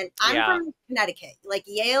student, and I'm Yeah. from Connecticut. Like,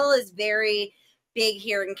 Yale is very big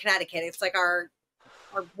here in Connecticut. It's like our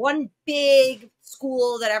one big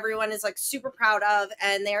school that everyone is like super proud of,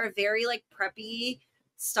 and they're a very like preppy,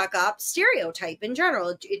 stuck-up stereotype in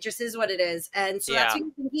general. It just is what it is, and so that's Yeah. what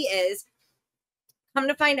you think he is. Come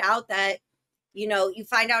to find out that, you know, you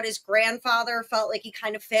find out his grandfather felt like he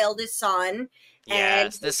kind of failed his son, and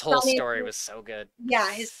Yes, his this whole son story was so good.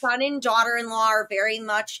 yeah, his son and daughter-in-law are very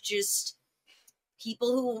much just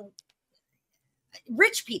people who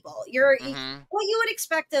rich people. You're Hmm. what you would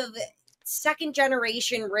expect of second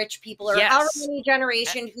generation rich people, or however Yes. many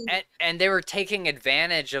generation who And they were taking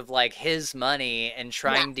advantage of like his money and yeah,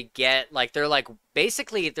 trying to get like they're like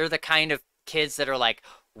basically they're the kind of kids that are like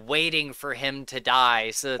waiting for him to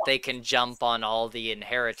die so that they can jump on all the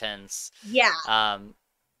inheritance. yeah. Um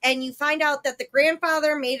And you find out that the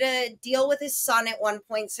grandfather made a deal with his son at one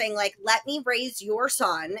point saying, like, let me raise your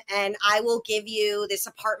son and I will give you this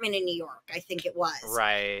apartment in New York, I think it was.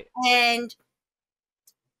 right. And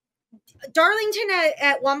Darlington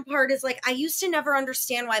at one part is like, I used to never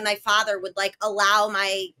understand why my father would like allow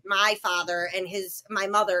my father and my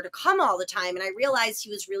mother to come all the time, and I realized he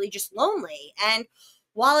was really just lonely. And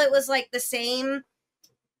while it was like the same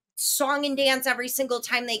song and dance every single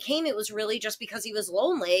time they came, it was really just because he was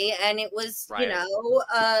lonely, and it was, you Right. know,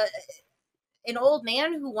 an old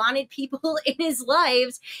man who wanted people in his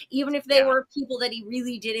lives, even if they Yeah. were people that he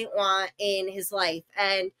really didn't want in his life.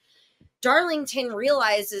 And Darlington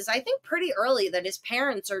realizes, I think pretty early, that his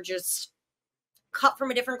parents are just cut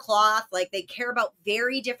from a different cloth. Like, they care about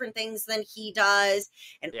very different things than he does.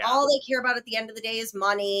 And Yeah. all they care about at the end of the day is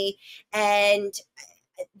money. And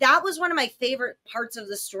that was one of my favorite parts of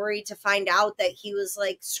the story, to find out that he was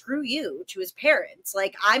like, screw you, to his parents.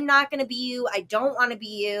 Like, I'm not going to be you. I don't want to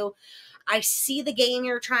be you. I see the game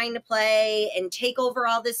you're trying to play and take over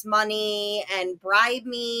all this money and bribe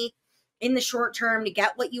me in the short term to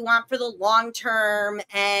get what you want for the long term.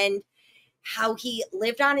 And how he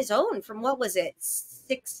lived on his own from, what was it,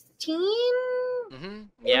 16?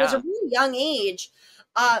 It was a Yeah. really young age,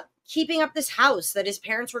 keeping up this house that his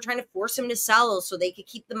parents were trying to force him to sell so they could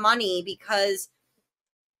keep the money, because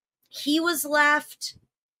he was left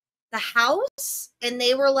the house and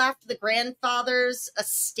they were left the grandfather's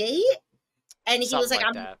estate. And he was Something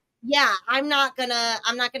like, like that. I'm not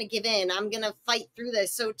gonna give in. I'm gonna fight through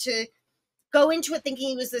this. So to go into it thinking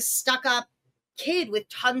he was this stuck up kid with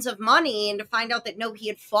tons of money, and to find out that no, he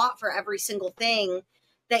had fought for every single thing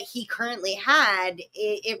that he currently had,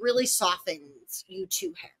 it really softens you to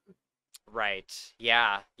him. Right.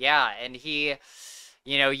 Yeah. Yeah. And he,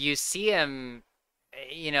 you see him,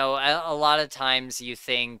 a lot of times you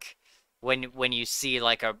think when you see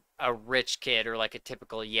like a rich kid or like a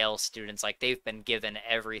typical Yale student's like they've been given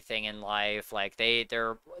everything in life, like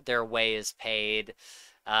their way is paid.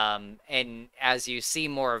 And as you see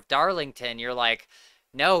more of Darlington, you're like,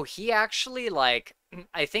 no, he actually like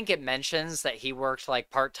I think it mentions that he worked like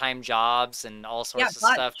part-time jobs and all Yeah, sorts of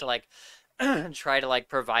but stuff to like try to like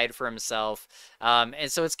provide for himself.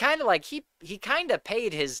 And so it's kind of like he kind of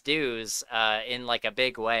paid his dues in like a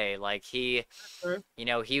big way. Like he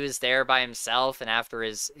was there by himself, and after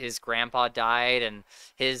his grandpa died, and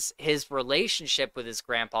his relationship with his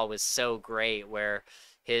grandpa was so great, where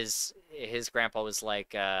his grandpa was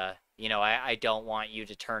like, I don't want you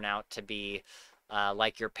to turn out to be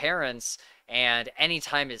like your parents. And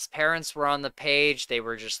anytime his parents were on the page, they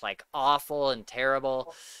were just like awful and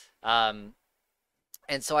terrible. And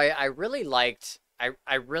so I really liked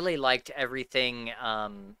I really liked everything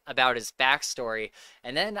about his backstory.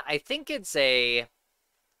 And then I think it's a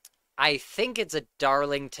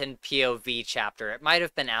Darlington POV chapter. It might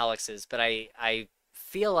have been Alex's, but I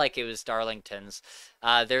feel like it was Darlington's.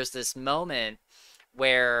 There's this moment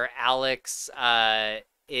where Alex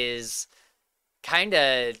is kind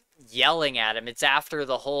of yelling at him. It's after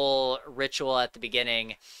the whole ritual at the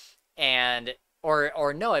beginning, and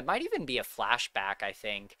or no, it might even be a flashback, I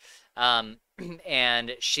think.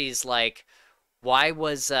 And she's like, why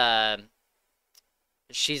was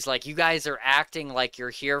she's like, you guys are acting like you're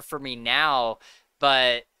here for me now,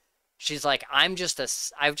 but she's like, I've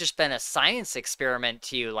just been a science experiment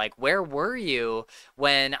to you. Like, where were you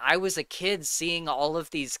when I was a kid seeing all of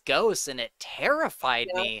these ghosts, and it terrified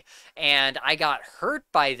yeah, me, and I got hurt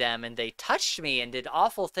by them, and they touched me and did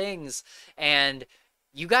awful things, and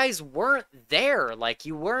you guys weren't there. Like,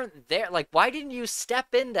 you weren't there. Like, why didn't you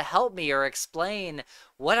step in to help me or explain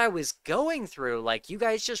what I was going through? Like, you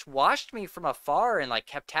guys just watched me from afar and like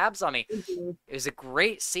kept tabs on me. Mhm. It was a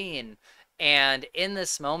great scene. And in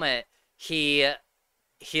this moment, he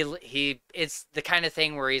it's the kind of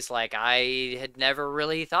thing where he's like, I had never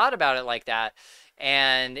really thought about it like that.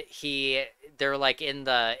 And they're like in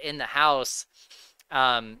the house.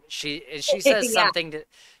 She says Yeah, something to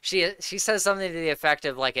she says something to the effect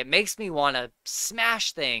of like, it makes me want to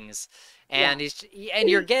smash things. yeah, And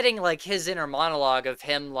you're getting like his inner monologue of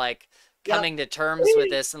him like yep, coming to terms with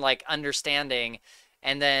this and like understanding.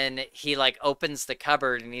 And then he like opens the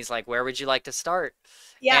cupboard and he's like, where would you like to start?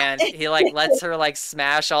 yeah. And he like lets her like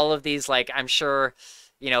smash all of these, like, I'm sure,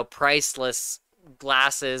 priceless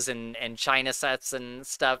glasses and china sets and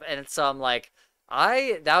stuff. And so I'm like,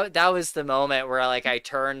 that was the moment where like I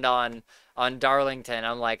turned on Darlington.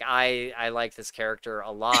 I'm like, I like this character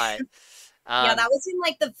a lot. Yeah, that Um, was in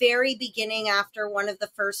like the very beginning after one of the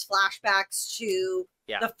first flashbacks to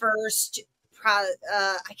yeah, the first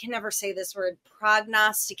I can never say this word,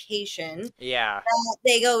 prognostication yeah, that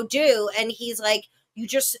they go do, and he's like, you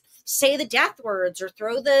just say the death words or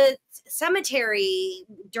throw the cemetery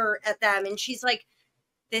dirt at them, and she's like,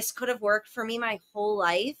 this could have worked for me my whole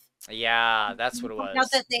life. yeah. That's what You it find out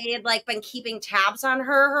was. that they had like been keeping tabs on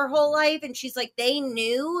her whole life, and she's like, they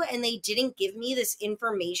knew and they didn't give me this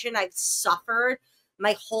information I've suffered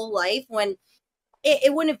my whole life, when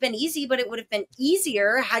it wouldn't have been easy, but it would have been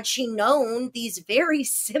easier had she known these very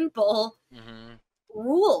simple Hmm.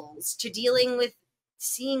 rules to dealing with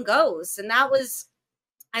seeing ghosts. And that was,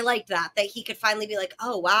 I liked that he could finally be like,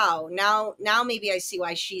 oh wow, now maybe I see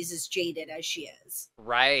why she's as jaded as she is.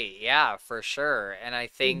 Right. Yeah, for sure. And I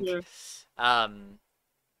think, Hmm. um,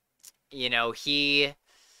 he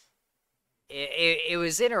it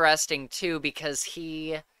was interesting too because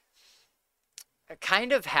he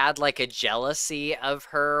kind of had like a jealousy of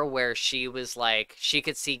her where she was like, she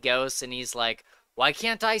could see ghosts and he's like, why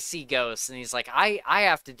can't I see ghosts? And he's like, I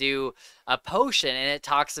have to do a potion. And it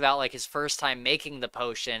talks about like his first time making the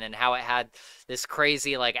potion and how it had this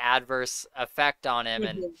crazy like adverse effect on him.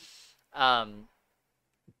 Hmm. Um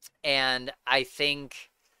and I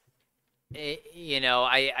think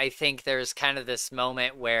I think there's kind of this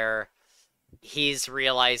moment where he's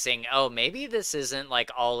realizing, oh, maybe this isn't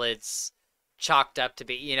like all it's chalked up to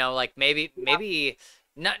be. Like maybe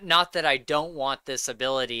not that I don't want this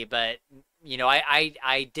ability, but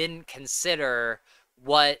I didn't consider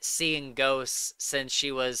what seeing ghosts since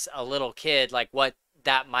she was a little kid, like what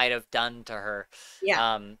that might have done to her. Yeah.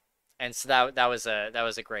 Um, and so that was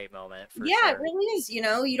a great moment for Yeah, it sure. really is. You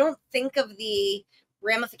don't think of the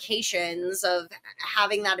ramifications of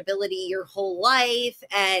having that ability your whole life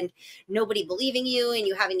and nobody believing you and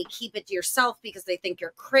you having to keep it to yourself because they think you're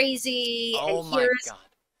crazy. And Oh my God.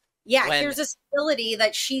 here's When this ability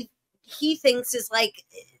that he thinks is like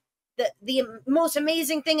the most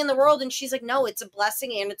amazing thing in the world, and she's like, no, it's a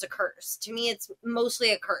blessing and it's a curse. To me, it's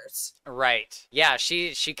mostly a curse. Right. Yeah,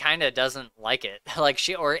 she kind of doesn't like it. Like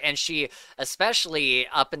she especially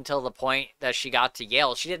up until the point that she got to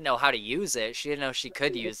Yale, she didn't know how to use it. She didn't know she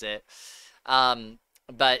could use it. Um,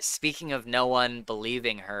 but speaking of no one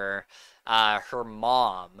believing her, her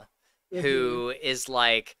mom, Mm-hmm. who is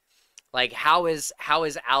like how is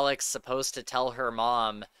Alex supposed to tell her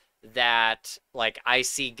mom that like I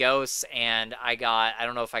see ghosts and I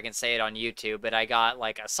don't know if I can say it on YouTube, but I got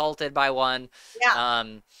like assaulted by one. Yeah.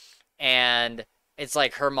 Um, and it's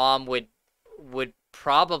like her mom would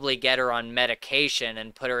probably get her on medication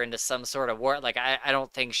and put her into some sort of ward. Like I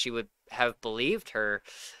don't think she would have believed her.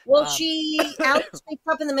 Well, Um, Alex wakes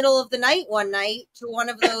up in the middle of the night one night to one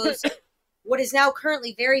of those, what is now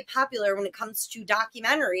currently very popular when it comes to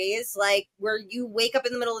documentaries, like where you wake up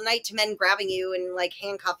in the middle of the night to men grabbing you and like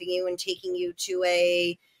handcuffing you and taking you to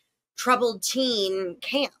a troubled teen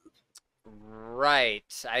camp.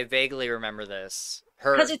 right. I vaguely remember this.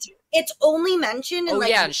 Because Her. it's only mentioned in Oh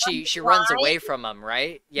like yeah, and one she runs away line. from him,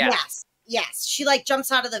 right? Yeah. Yes. She like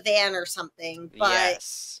jumps out of the van or something. But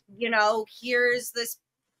Yes. here's this,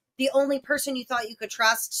 the only person you thought you could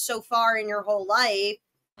trust so far in your whole life,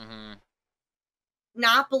 Hmm.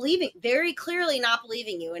 not believing, very clearly not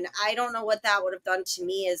believing you. And I don't know what that would have done to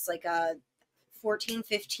me as like a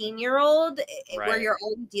 14-15-year-old, where Right. you're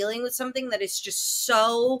already dealing with something that is just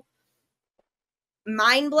so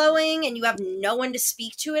mind-blowing and you have no one to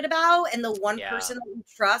speak to it about, and the one Yeah. person that you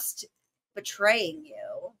trust betraying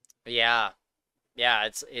you. Yeah. Yeah,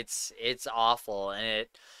 it's awful, and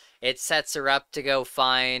it sets her up to go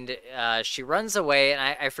find, she runs away, and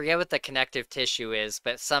I forget what the connective tissue is,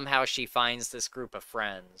 but somehow she finds this group of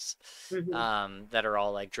friends that are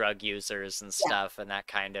all like drug users and Yeah. stuff, and that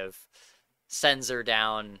kind of sends her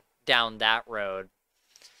down that road.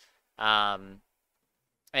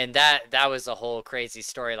 And that was a whole crazy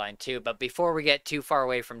storyline too. But before we get too far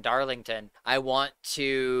away from Darlington, I want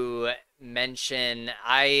to mention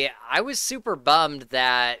I was super bummed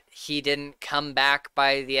that he didn't come back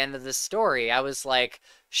by the end of the story. I was like,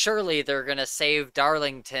 surely they're gonna save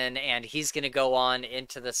Darlington and he's gonna go on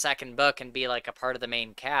into the second book and be like a part of the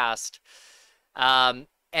main cast. And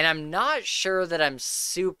I'm not sure that I'm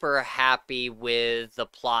super happy with the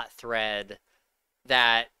plot thread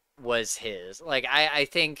that was his. Like, I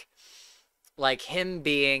think, like, him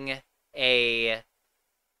being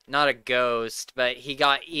not a ghost, but he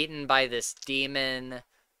got eaten by this demon.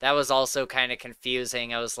 That was also kind of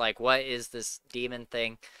confusing. I was like, what is this demon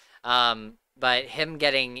thing? But him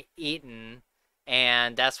getting eaten,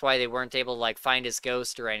 and that's why they weren't able to, like, find his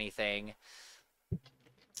ghost or anything.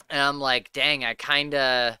 And I'm like, dang, I kind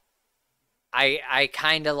of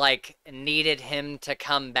like needed him to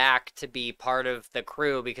come back to be part of the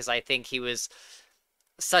crew, because I think he was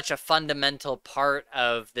such a fundamental part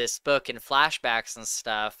of this book and flashbacks and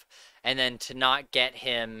stuff. And then to not get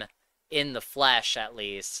him in the flesh, at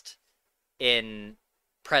least in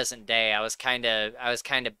present day, I was kind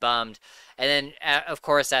of bummed. And then of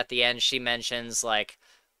course at the end she mentions like,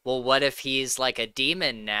 well, what if he's like a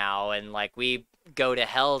demon now and like we go to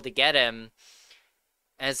hell to get him?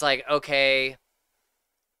 And it's like, okay,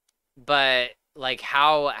 but like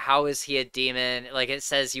how is he a demon? Like it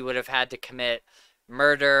says you would have had to commit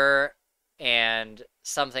murder and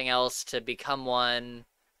something else to become one.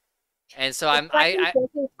 And so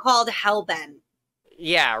it's called Hellbent.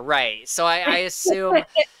 Yeah, right. So I assume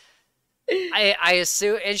I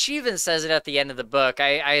assume, and she even says it at the end of the book,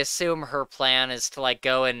 I assume her plan is to like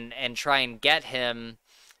go and try and get him,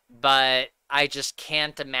 but I just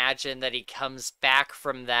can't imagine that he comes back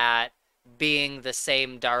from that being the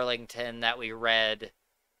same Darlington that we read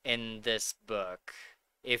in this book,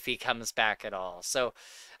 if he comes back at all. So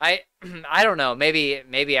I don't know,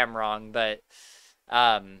 maybe I'm wrong, but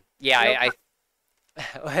yeah,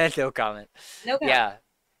 no comment. No comment. Yeah.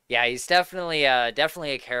 Yeah, he's definitely a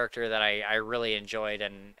character that I really enjoyed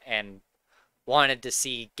and wanted to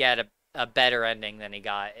see get a better ending than he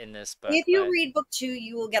got in this book. If you read book 2,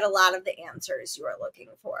 you will get a lot of the answers you are looking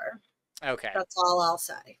for. Okay. That's all I'll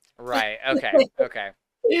say. Right. Okay. Okay.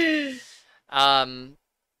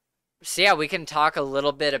 So yeah, we can talk a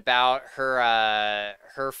little bit about her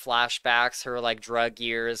flashbacks, her like drug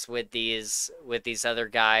years with these other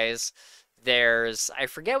guys. There's, I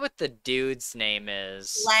forget what the dude's name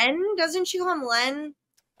is. Len? Doesn't she call him Len?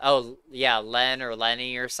 Oh, yeah, Len or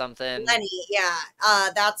Lenny or something. Lenny, yeah.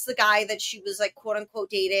 That's the guy that she was like quote unquote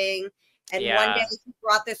dating. And one day he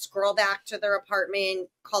brought this girl back to their apartment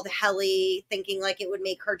called Helly, thinking like it would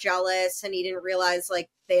make her jealous, and he didn't realize like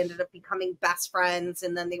they ended up becoming best friends,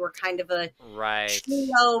 and then they were kind of a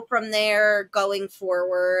trio from there going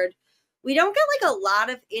forward. We don't get like a lot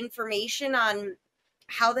of information on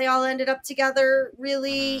how they all ended up together,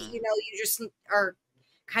 really. You know, you just are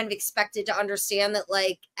kind of expected to understand that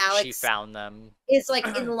like Alex she found them, is like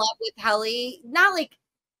in love with Helly. Not like,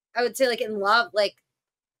 I would say like in love, like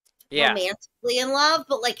romantically in love,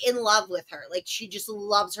 but like in love with her. Like she just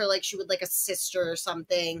loves her like she would like a sister or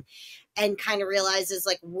something, and kind of realizes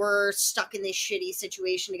like we're stuck in this shitty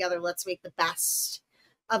situation together. Let's make the best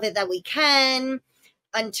of it that we can,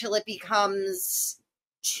 until it becomes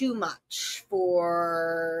too much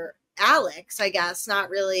for Alex, I guess. Not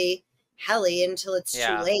really Helly until it's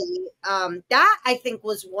too late. That I think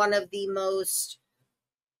was one of the most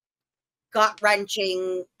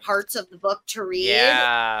gut-wrenching parts of the book to read.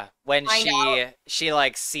 Yeah, when she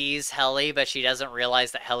like sees Helly, but she doesn't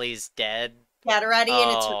realize that Helly's dead already,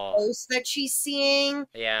 and it's her ghost that she's seeing.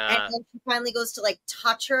 Yeah. And when she finally goes to like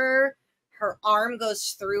touch her, her arm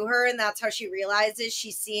goes through her, and that's how she realizes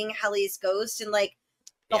she's seeing Helly's ghost. And like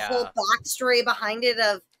the whole backstory behind it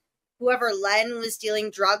of whoever Len was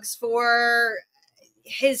dealing drugs for,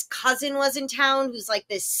 his cousin was in town who's like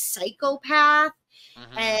this psychopath.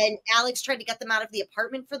 And Alex tried to get them out of the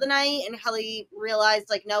apartment for the night, and Helly realized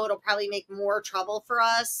like, no, it'll probably make more trouble for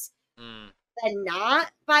us than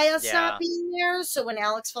not by us not being there. So when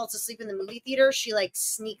Alex falls asleep in the movie theater, she like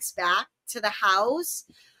sneaks back to the house.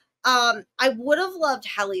 I would have loved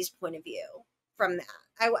Helly's point of view from that.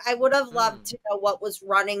 I would have loved to know what was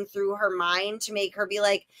running through her mind to make her be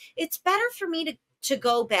like, it's better for me to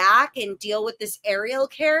go back and deal with this Ariel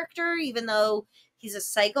character, even though he's a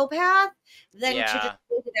psychopath than to just Yeah.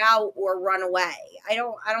 take it out or run away. I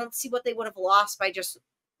don't see what they would have lost by just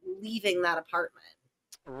leaving that apartment.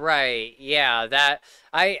 Right. Yeah, that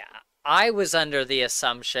I was under the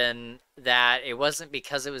assumption that it wasn't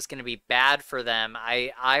because it was going to be bad for them.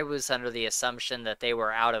 I was under the assumption that they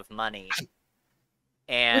were out of money. Which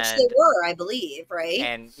they And were, I believe, right?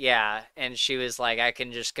 and yeah, and she was like, I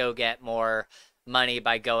can just go get more money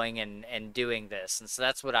by going and doing this. And so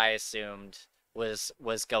that's what I assumed was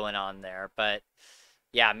going on there. But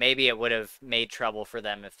yeah, maybe it would have made trouble for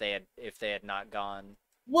them if they had not gone.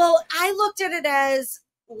 Well, I looked at it as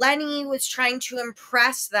Lenny was trying to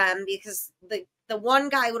impress them because the one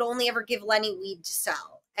guy would only ever give Lenny weed to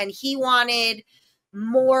sell, and he wanted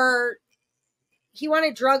more. He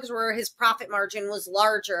wanted drugs where his profit margin was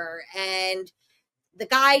larger, and the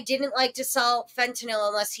guy didn't like to sell fentanyl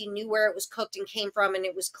unless he knew where it was cooked and came from and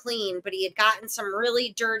it was clean, but he had gotten some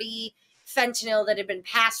really dirty fentanyl that had been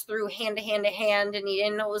passed through hand to hand to hand, and he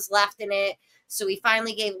didn't know what was left in it. So he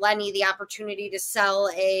finally gave Lenny the opportunity to sell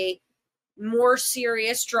a more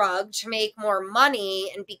serious drug to make more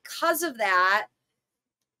money. And because of that,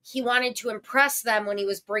 he wanted to impress them when he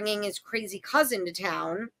was bringing his crazy cousin to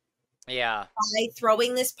town. Yeah. By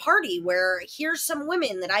throwing this party where here's some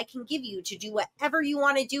women that I can give you to do whatever you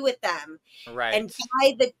want to do with them. Right. And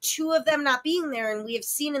by the two of them not being there, and we have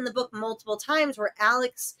seen in the book multiple times where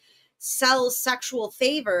Alex sells sexual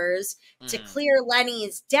favors to clear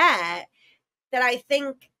Lenny's debt, that I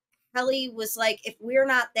think Kelly was like, if we're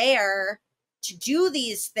not there to do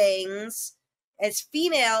these things as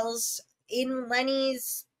females in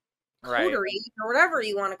Lenny's coterie, or whatever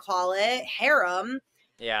you want to call it, harem,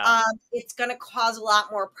 yeah, it's going to cause a lot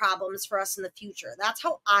more problems for us in the future. That's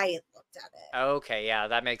how I looked at it. okay, yeah,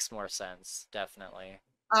 that makes more sense, definitely.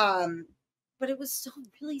 But it was still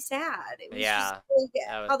really sad. It was Yeah, just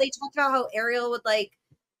like how they talked about how Ariel would like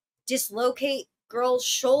dislocate girls'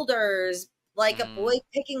 shoulders like a boy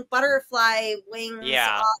picking butterfly wings.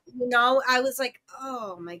 Yeah. You know, I was like,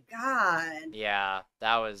 oh my God. Yeah,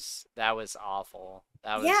 that was awful.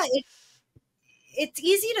 That was Yeah, it's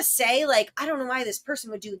easy to say, like, I don't know why this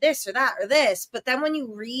person would do this or that or this. But then when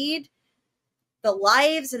you read the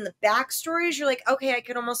lives and the backstories, you're like, okay, I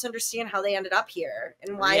could almost understand how they ended up here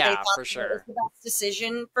and why they thought for sure. it was the best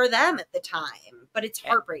decision for them at the time. But it's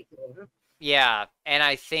heartbreaking. Yeah, and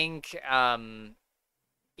I think, you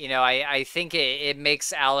know, I think it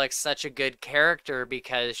makes Alex such a good character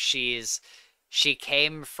because she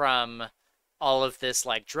came from all of this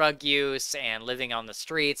like drug use and living on the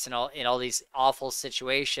streets and all these awful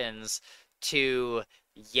situations to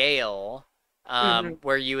Yale,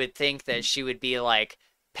 where you would think that she would be like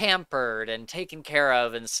pampered and taken care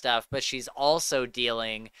of and stuff, but she's also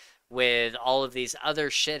dealing with all of these other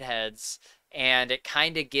shitheads, and it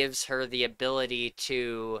kind of gives her the ability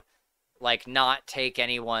to like not take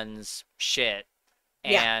anyone's shit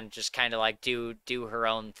and just kind of like do her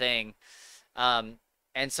own thing.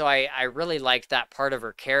 And so I really liked that part of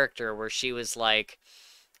her character where she was like,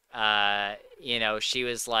 you know, she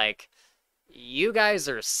was like, you guys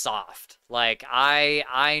are soft. Like,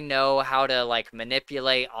 I know how to, like,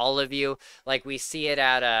 manipulate all of you. Like, we see it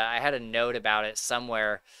at, I had a note about it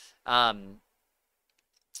somewhere.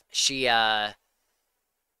 She goes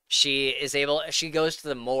to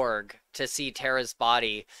the morgue to see Tara's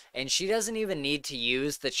body, and she doesn't even need to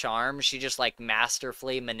use the charm. She just, like,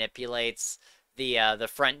 masterfully manipulates the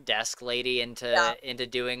front desk lady into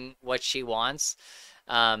doing what she wants.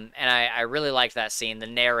 And I really liked that scene. The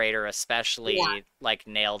narrator especially like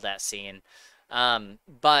nailed that scene.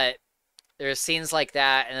 But there's scenes like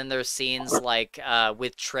that, and then there's scenes like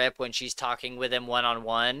with Trip when she's talking with him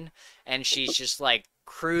one-on-one, and she's just like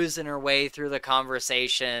cruising her way through the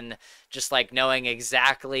conversation, just like knowing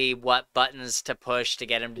exactly what buttons to push to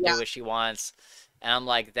get him to do what she wants. And I'm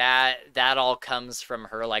like, that all comes from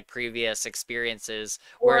her like previous experiences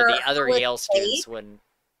where the other Yale students wouldn't.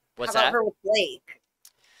 What's that? How about her with Blake?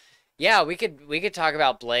 Yeah, we could talk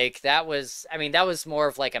about Blake. That was, I mean, that was more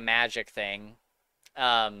of like a magic thing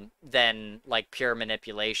than like pure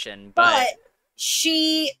manipulation. But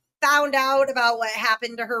she found out about what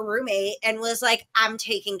happened to her roommate and was like, I'm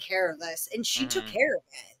taking care of this. And she took care of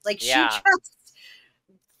it. Like she just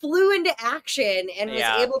flew into action and was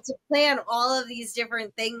able to plan all of these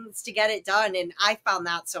different things to get it done. And I found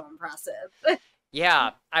that so impressive.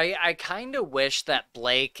 Yeah, I kind of wish that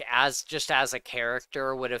Blake, as a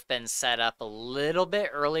character, would have been set up a little bit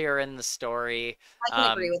earlier in the story. I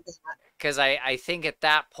can agree with that. Because I think at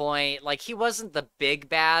that point, like, he wasn't the big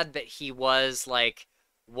bad, but he was, like,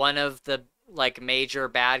 one of the like major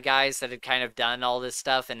bad guys that had kind of done all this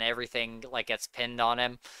stuff, and everything like gets pinned on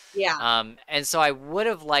him. Yeah. And so I would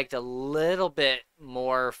have liked a little bit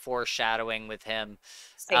more foreshadowing with him.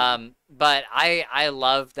 Same. But I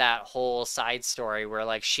love that whole side story where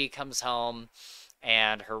like she comes home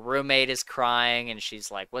and her roommate is crying and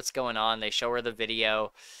she's like, what's going on? They show her the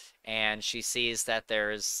video and she sees that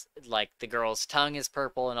there's like the girl's tongue is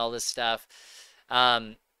purple and all this stuff.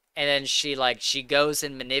 And then she goes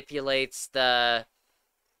and manipulates the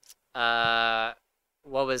what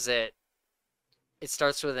was it? It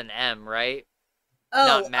starts with an M, right?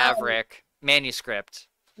 Oh, Not Maverick. Manuscript.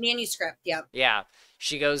 Manuscript. Yep. Yeah.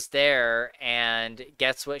 She goes there and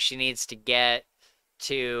gets what she needs to get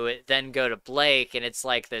to then go to Blake, and it's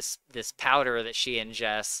like this powder that she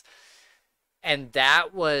ingests. And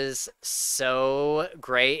that was so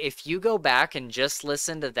great. If you go back and just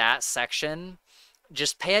listen to that section,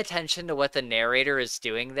 just pay attention to what the narrator is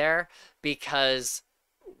doing there, because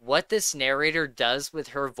what this narrator does with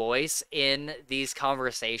her voice in these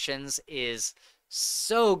conversations is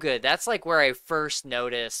so good. That's like where I first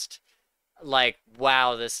noticed, like,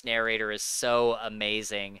 wow, this narrator is so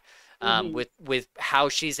amazing. With how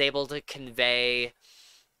she's able to convey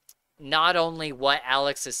not only what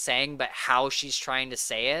Alex is saying, but how she's trying to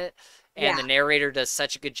say it. And the narrator does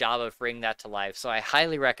such a good job of bringing that to life. So I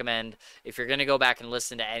highly recommend, if you're going to go back and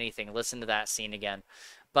listen to anything, listen to that scene again.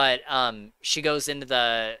 But she goes into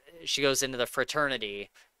the fraternity,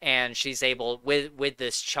 and she's able, with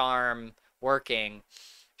this charm working,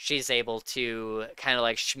 she's able to kind of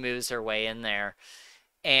like schmooze her way in there.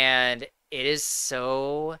 And it is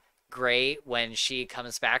so great when she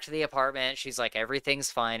comes back to the apartment. She's like, everything's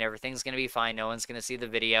fine. Everything's going to be fine. No one's going to see the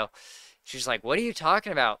video. She's like, what are you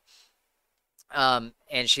talking about? And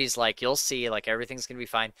she's like, you'll see, like, everything's going to be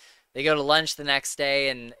fine. They go to lunch the next day,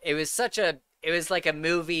 and it was like a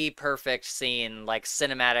movie perfect scene, like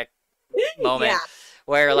cinematic moment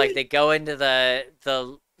where like they go into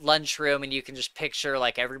the lunchroom and you can just picture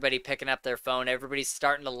like everybody picking up their phone. Everybody's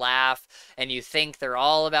starting to laugh, and you think they're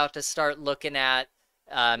all about to start looking at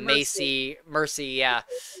Mercy, yeah.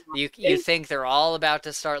 You think they're all about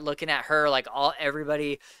to start looking at her, like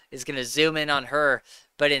everybody is gonna zoom in on her,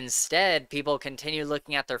 but instead people continue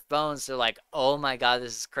looking at their phones. They're like, oh my god,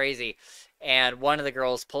 this is crazy. And one of the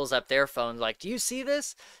girls pulls up their phone, like, do you see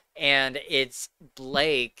this? And it's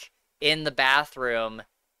Blake in the bathroom,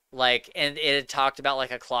 like, and it had talked about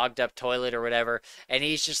like a clogged up toilet or whatever, and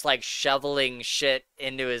he's just like shoveling shit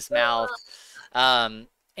into his mouth. And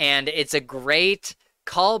it's a great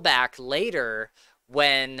callback later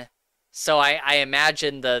when, so I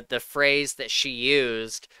imagine the phrase that she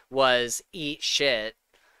used was eat shit.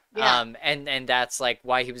 And that's like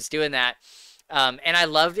why he was doing that. And I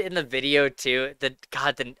loved in the video too,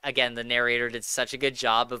 again, the narrator did such a good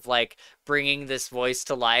job of like bringing this voice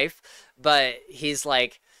to life, but he's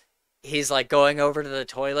like going over to the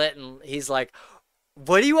toilet and he's like,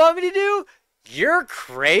 what do you want me to do? You're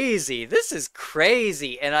crazy. This is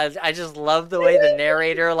crazy. And I just love the way the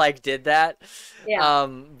narrator like did that.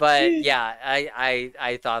 But yeah,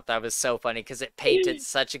 I thought that was so funny because it painted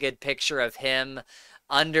such a good picture of him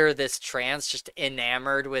under this trance, just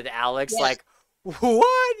enamored with Alex, like,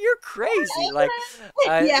 what? You're crazy. Like,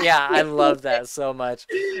 I love that so much.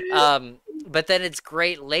 But then it's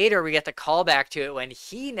great later, we get the callback to it when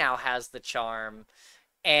he now has the charm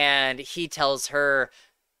and he tells her,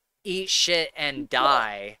 eat shit and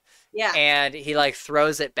die. And he like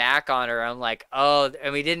throws it back on her. I'm like, oh,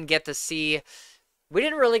 and we didn't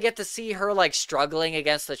really get to see her like struggling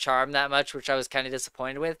against the charm that much, which I was kind of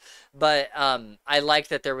disappointed with. But I liked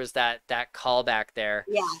that there was that callback there.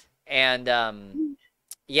 And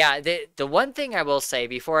the one thing I will say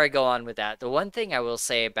before I go on with that, the one thing I will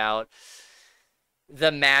say about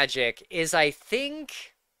the magic is I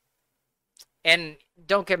think, and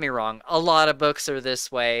don't get me wrong, a lot of books are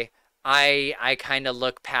this way. I kind of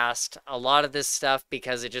look past a lot of this stuff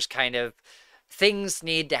because it just kind of, things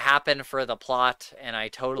need to happen for the plot, and I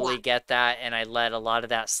totally get that, and I let a lot of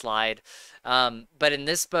that slide. But in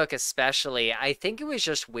this book especially, I think it was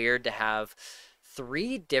just weird to have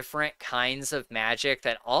 3 different kinds of magic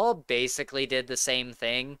that all basically did the same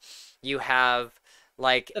thing. You have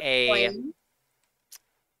like the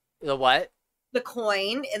what? The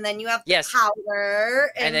coin, and then you have the powder,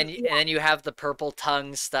 and then you have the purple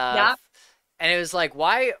tongue stuff. And it was like,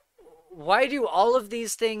 why do all of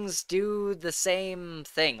these things do the same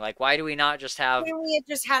thing? Like, why do we not just have... Really, it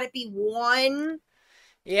just had it be one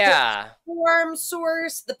form,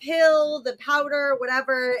 source, the pill, the powder,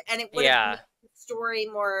 whatever, and it would have made the story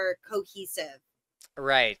more cohesive.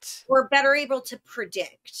 Right. Or better able to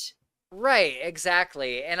predict. Right,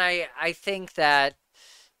 exactly. And I think that,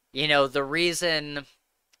 you know,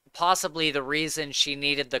 possibly the reason she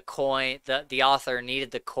needed the coin, the author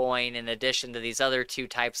needed the coin in addition to these other two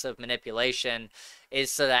types of manipulation,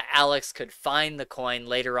 is so that Alex could find the coin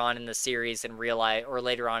later on in the series and realize, or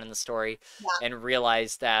later on in the story, Yeah, and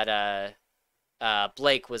realize that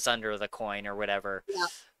Blake was under the coin or whatever. yeah.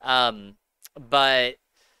 Um, but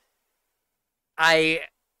I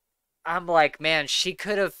I'm like, man, she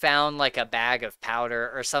could have found like a bag of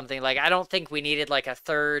powder or something. Like, I don't think we needed like a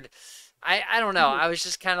third. I don't know. Mhm. I was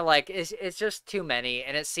just kind of like, it's just too many,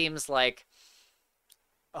 and it seems like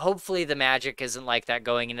hopefully the magic isn't like that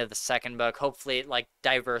going into the second book. Hopefully it like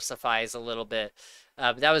diversifies a little bit.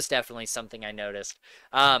 But that was definitely something I noticed.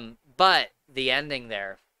 But the ending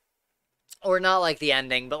there, or not like the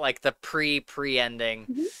ending, but like the pre ending,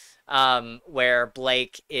 Mhm. where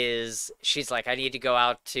she's like, I need to go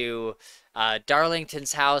out to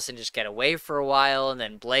Darlington's house and just get away for a while. And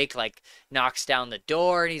then Blake like knocks down the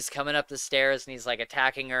door and he's coming up the stairs and he's like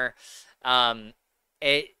attacking her. Um,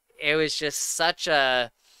 it it was just such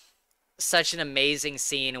an amazing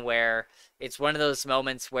scene where it's one of those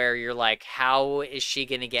moments where you're like, how is she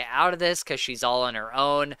gonna get out of this? Because she's all on her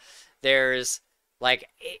own. There's like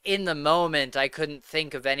in the moment, I couldn't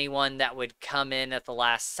think of anyone that would come in at the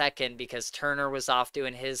last second because Turner was off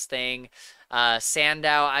doing his thing.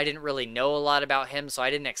 Sandow, I didn't really know a lot about him, so I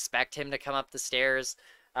didn't expect him to come up the stairs.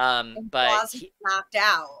 And But Wasn't knocked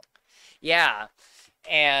out. yeah,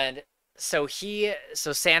 and so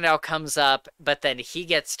Sandow comes up, but then he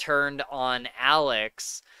gets turned on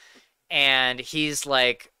Alex, and he's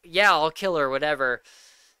like, "Yeah, I'll kill her, whatever."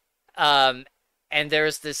 Um, and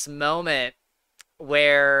there's this moment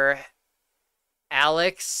where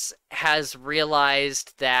Alex has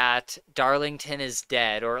realized that Darlington is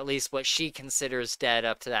dead, or at least what she considers dead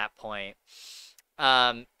up to that point.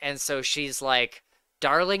 And so she's like,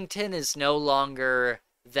 Darlington is no longer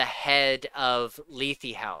the head of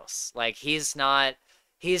Lethe House. Like he's not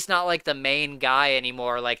like the main guy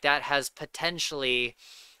anymore. Like that has potentially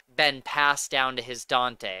been passed down to his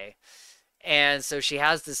Dante. And so she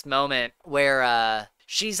has this moment where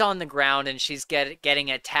she's on the ground and she's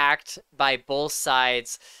getting attacked by both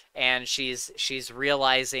sides, and she's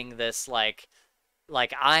realizing this like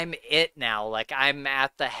I'm it now, like I'm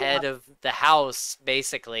at the Yeah. head of the house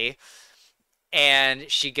basically. And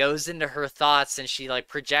she goes into her thoughts and she like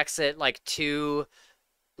projects it like to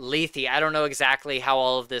Lethe. I don't know exactly how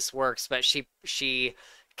all of this works, but she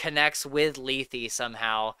connects with Lethe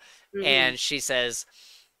somehow, Hmm. and she says,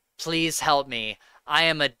 please help me. I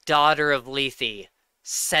am a daughter of Lethe.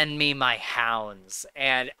 Send me my hounds.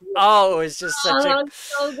 And oh, it was just such a Oh,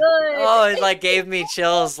 so good. oh, it like gave me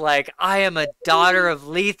chills. Like, I am a daughter of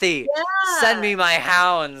Lethe. Send Yeah. me my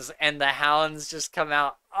hounds. And the hounds just come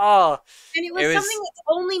out. Oh, And it it was something was that's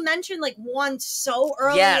only mentioned like once so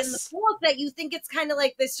early in the yes. book that you think it's kind of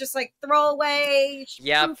like this just like throwaway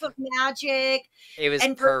Yep. proof of magic. It was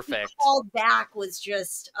And for it to be perfect. called back was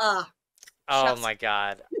just Oh chef's my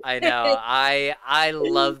God. I know. I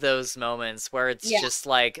love those moments where it's yeah. just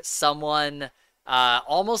like someone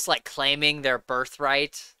almost like claiming their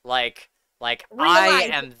birthright, like I Realize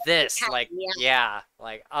am this, it, like yeah. yeah,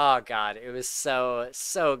 like oh God, it was so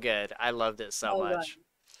good. I loved it so So much.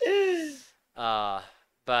 good. Uh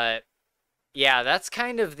but yeah, that's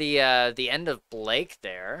kind of the end of Blake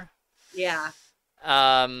there. Yeah.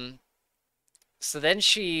 Um so then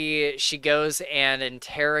she goes and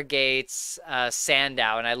interrogates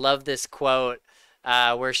Sandow, and I love this quote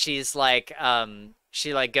where she's like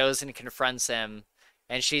she like goes and confronts him,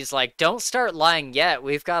 and she's like, "Don't start lying yet.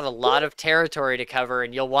 We've got a lot of territory to cover,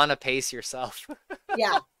 and you'll want to pace yourself."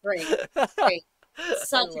 Yeah. Great. Great. I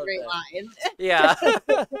Such a love great that. line. Yeah.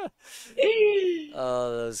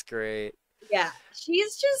 Oh, that was great. Yeah.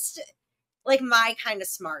 She's just like my kind of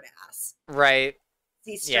smart ass. Right.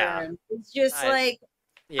 Yeah. Stern. It's just I like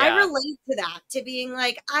I yeah. relate to that, to being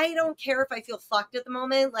like, I don't care if I feel fucked at the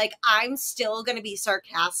moment. Like, I'm still going to be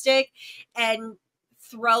sarcastic and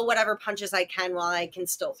throw whatever punches I can while I can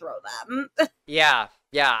still throw them. Yeah,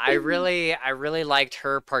 yeah, I really liked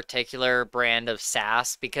her particular brand of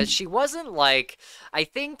sass because she wasn't like I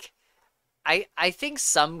think I think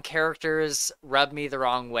some characters rub me the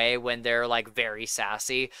wrong way when they're like very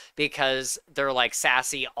sassy because they're like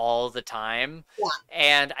sassy all the time. Yeah.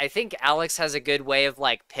 And I think Alex has a good way of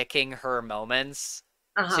like picking her moments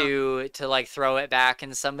Uh huh. to like throw it back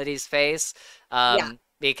in somebody's face. Yeah.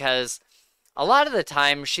 Because a lot of the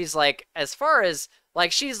time she's like, as far as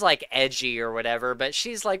like she's like edgy or whatever, but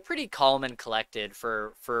she's like pretty calm and collected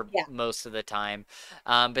for Yeah. most of the time.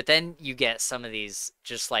 But then you get some of these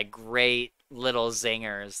just like great little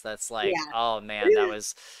zingers that's like, Yeah. oh man,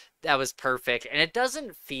 that was perfect. And it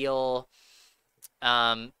doesn't feel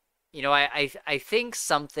you know, I think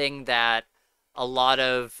something that a lot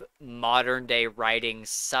of modern day writing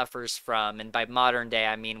suffers from, and by modern day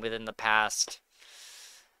I mean within the past,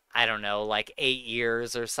 I don't know, like 8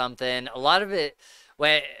 years or something. A lot of it,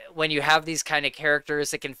 when you have these kind of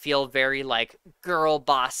characters, it can feel very like girl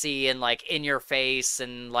bossy and like in your face,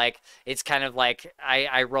 and like it's kind of like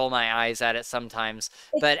I roll my eyes at it sometimes.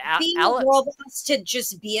 It's But being a girl boss to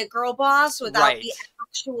just be a girl boss without right. the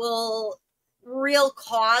actual real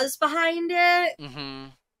cause behind it. Mm-hmm.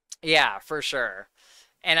 Yeah, for sure.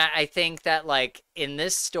 And I think that like in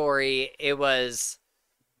this story, it was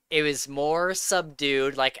more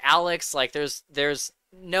subdued. Like Alex, like there's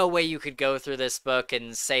no way you could go through this book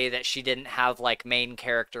and say that she didn't have like main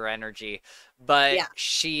character energy, but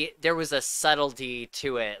Yeah. there was a subtlety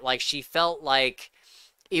to it. Like she felt like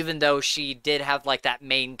even though she did have like that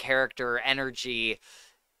main character energy,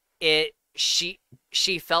 it she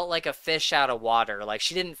felt like a fish out of water. Like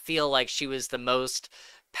she didn't feel like she was the most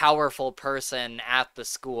powerful person at the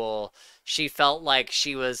school. She felt like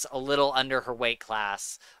she was a little under her weight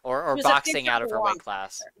class, or She was a fish boxing out out of of her weight water.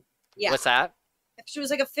 class. Yeah. What's that? She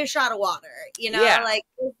was like a fish out of water, Yeah. like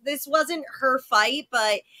this wasn't her fight,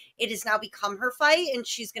 but it has now become her fight, and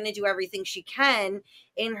she's going to do everything she can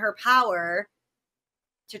in her power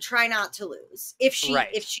to try not to lose if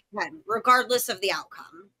Right. she can, regardless of the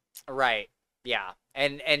outcome. Right. Yeah.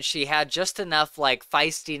 And she had just enough like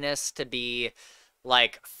feistiness to be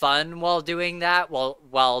like fun while doing that,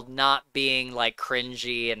 while not being like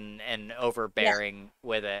cringy and Yeah, overbearing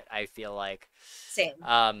with it, I feel like. same.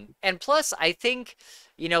 And plus I think,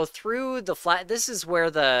 you know, through the this is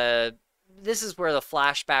where the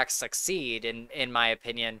flashbacks succeed in my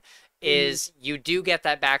opinion, is you do get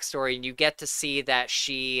that backstory and you get to see that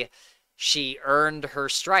she earned her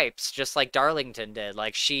stripes just like Darlington did.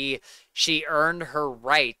 Like she earned her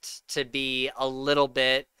right to be a little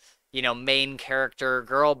bit, you know, main character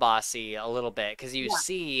girl bossy a little bit, because you Yeah.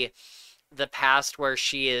 see the past where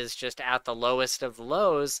she is just at the lowest of the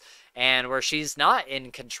lows and where she's not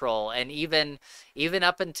in control. And even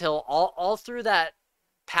up until all through that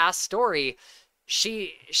past story,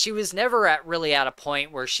 she was never really at a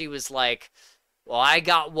point where she was like, well, I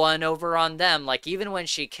got one over on them. Like even when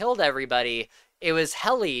she killed everybody, it was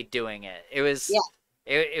Helly doing it. Yeah.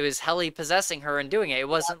 It was Helly possessing her and doing it. It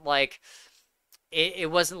wasn't like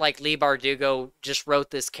Leigh Bardugo just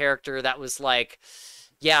wrote this character that was like,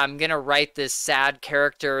 yeah, I'm gonna write this sad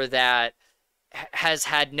character that has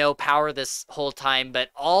had no power this whole time, but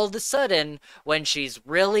all of a sudden, when she's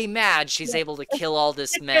really mad, she's able to kill all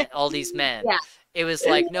these men. Yeah. It was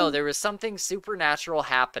like, no, there was something supernatural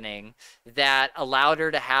happening that allowed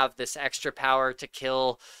her to have this extra power to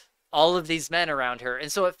kill all of these men around her.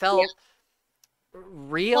 And so it felt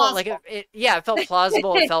real, Plausible. like it felt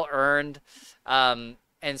plausible, it felt earned. And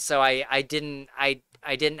so I didn't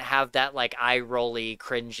have that like eye rolly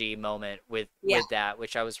cringy moment with that,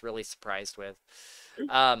 which I was really surprised with.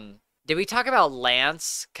 Did we talk about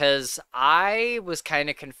Lance? Because I was kind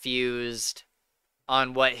of confused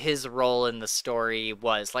on what his role in the story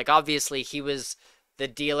was. Like obviously he was the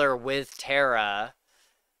dealer with Tara,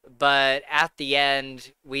 but at the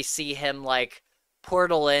end we see him like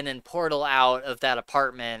portal in and portal out of that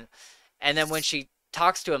apartment. And then when she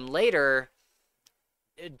talks to him later,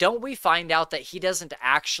 don't we find out that he doesn't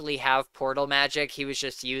actually have portal magic? He was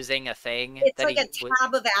just using a thing. It's that like a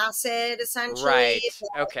tab of acid, essentially. Right.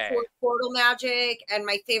 Okay. For portal magic. And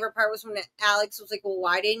my favorite part was when Alex was like, well,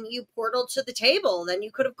 why didn't you portal to the table? Then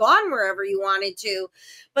you could have gone wherever you wanted to.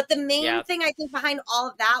 But the main thing I think behind all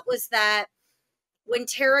of that was that when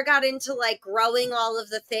Tara got into like growing all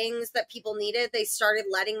of the things that people needed, they started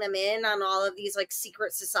letting them in on all of these like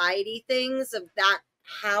secret society things of that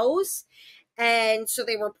house. And so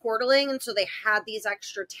they were portaling, and so they had these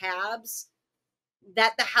extra tabs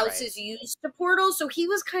that the houses used to portal. So he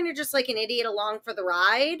was kind of just like an idiot along for the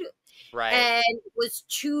ride. Right. And was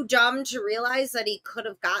too dumb to realize that he could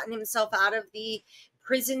have gotten himself out of the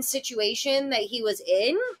prison situation that he was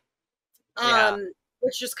in.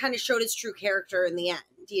 Which just kind of showed his true character in the end,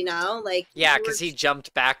 you know? Like, yeah, because he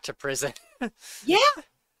jumped back to prison. Yeah.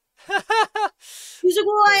 He's like,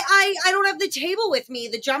 well, I don't have the table with me.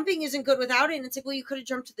 The jumping isn't good without it. And it's like, well, you could have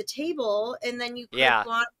jumped to the table and then you could have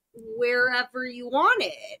gone wherever you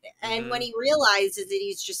wanted. And when he realizes that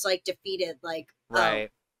he's just like defeated, like,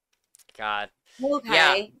 right. God.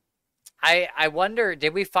 Okay. Yeah. I wonder,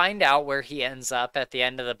 did we find out where he ends up at the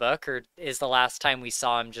end of the book, or is the last time we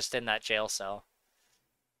saw him just in that jail cell?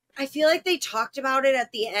 I feel like they talked about it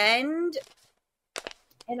at the end.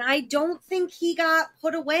 And I don't think he got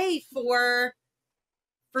put away for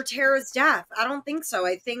Tara's death. I don't think so.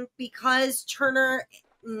 I think because Turner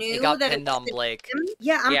He knew got that it pinned on wasn't Blake. him.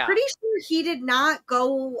 Yeah, I'm pretty sure he did not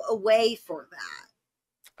go away for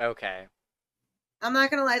that. Okay. I'm not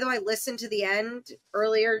gonna lie though, I listened to the end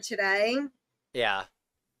earlier today. Yeah.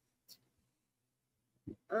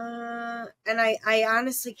 And I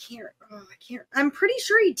honestly can't. Oh, I can't. I'm pretty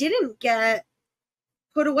sure he didn't get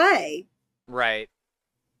put away. Right.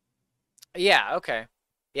 Yeah. Okay.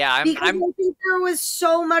 Yeah. Because I think there was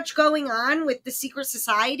so much going on with the secret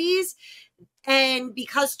societies, and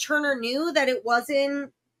because Turner knew that it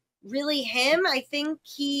wasn't really him, I think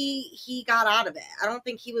he got out of it. I don't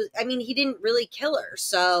think he was. I mean, he didn't really kill her,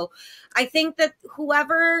 so I think that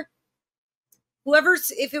whoever's,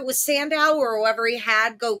 if it was Sandow or whoever he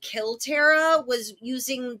had go kill Tara, was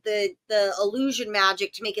using the illusion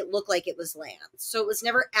magic to make it look like it was Lance. So it was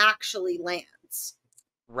never actually Lance.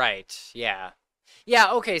 Right. Yeah.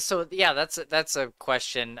 Yeah. Okay. So yeah, that's a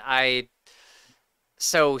question.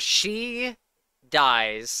 So she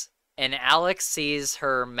dies and Alex sees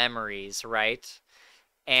her memories, right?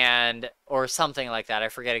 And or something like that. I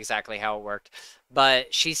forget exactly how it worked.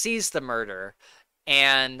 But she sees the murder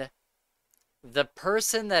and the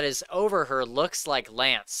person that is over her looks like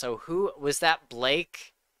Lance. So who was that?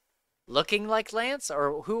 Blake looking like Lance,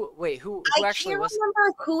 or who? Wait, who actually was? I can't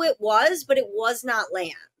remember who it was, but it was not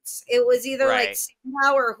Lance. It was either like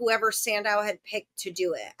Sandow or whoever Sandow had picked to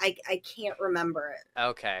do it. I can't remember it.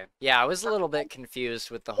 Okay, yeah, I was a little bit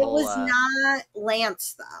confused with the whole. It was not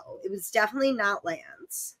Lance though. It was definitely not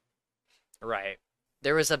Lance. Right.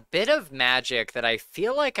 There was a bit of magic that I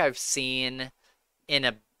feel like I've seen in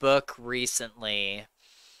a book recently,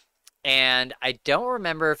 and I don't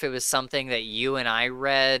remember if it was something that you and I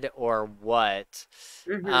read or what.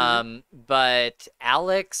 But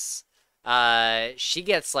Alex, she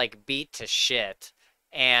gets like beat to shit,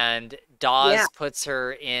 and Dawes puts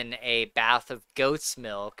her in a bath of goat's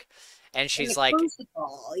milk, and she's like,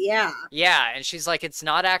 yeah, and she's like, it's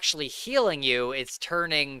not actually healing you, it's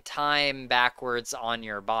turning time backwards on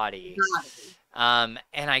your body. And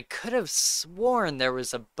I could have sworn there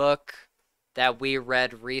was a book that we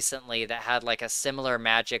read recently that had like a similar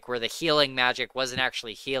magic where the healing magic wasn't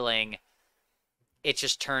actually healing, it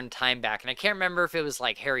just turned time back. And I can't remember if it was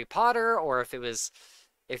like Harry Potter or if it was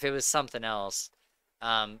something else.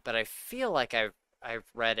 But I feel like I've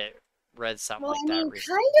read something like that recently.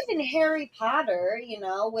 Kind of in Harry Potter, you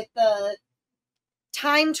know, with the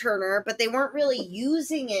time turner, but they weren't really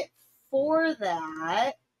using it for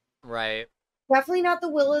that. Right. Definitely not the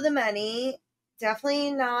Will of the Many.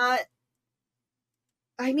 Definitely not.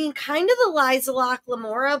 I mean, kind of the Liza Locke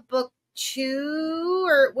Lamora book 2,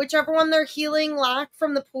 or whichever one they're healing Locke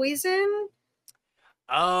from the poison.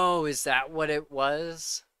 Oh, is that what it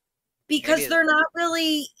was? Because they're not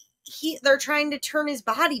really, they're trying to turn his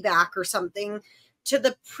body back or something to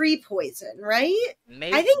the pre-poison, right?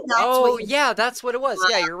 Maybe. I think that's that's what it was.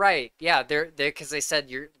 Yeah, you're right. Yeah, they're because they said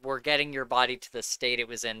we're getting your body to the state it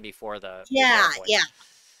was in before the yeah.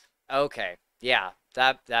 Okay, yeah,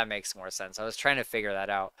 that makes more sense. I was trying to figure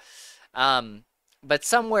that out. But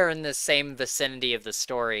somewhere in the same vicinity of the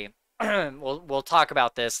story, we'll talk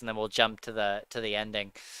about this and then we'll jump to the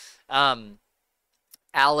ending.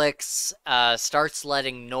 Alex starts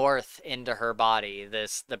letting North into her body,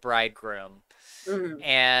 the bridegroom.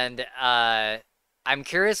 And I'm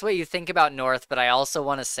curious what you think about North, but I also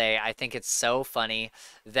want to say I think it's so funny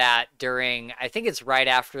that I think it's right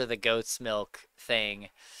after the goat's milk thing,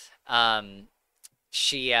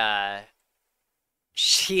 she at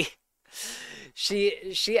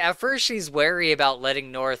first she's wary about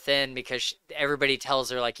letting North in because everybody tells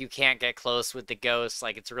her like you can't get close with the ghosts,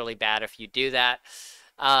 like it's really bad if you do that.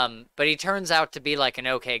 But he turns out to be like an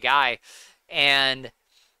okay guy, and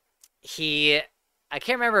I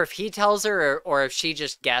can't remember if he tells her or if she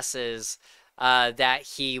just guesses that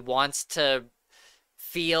he wants to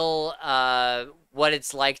feel what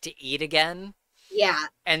it's like to eat again. Yeah.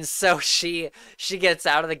 And so she gets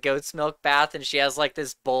out of the goat's milk bath and she has like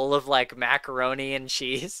this bowl of like macaroni and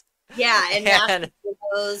cheese. Yeah, and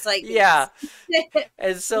those like yeah.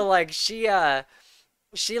 And so like she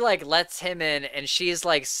like lets him in and she's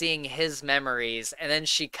like seeing his memories, and then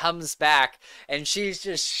she comes back and she's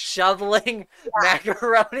just shoveling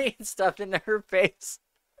macaroni and stuff into her face.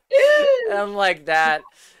 And I'm like, that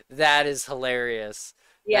is hilarious.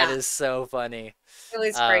 Yeah. That is so funny. It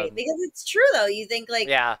was great because it's true though. You think like,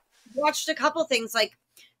 yeah, watched a couple things like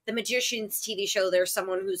the Magicians TV show. There's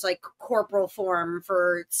someone who's like corporal form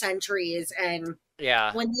for centuries, and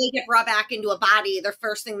when they get brought back into a body, the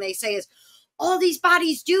first thing they say is, all these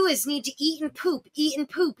bodies do is need to eat and poop, eat and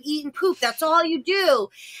poop, eat and poop. That's all you do.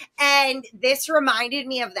 And this reminded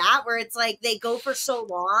me of that, where it's like they go for so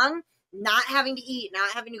long not having to eat,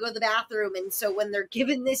 not having to go to the bathroom. And so when they're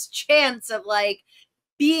given this chance of like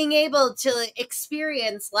being able to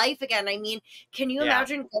experience life again, I mean, can you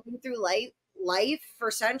imagine going through life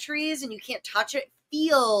for centuries and you can't touch it,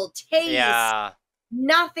 feel, taste,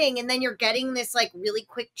 nothing, and then you're getting this like really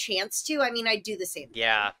quick chance to? I mean, I'd do the same thing.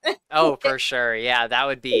 Yeah. Oh, for sure. Yeah, that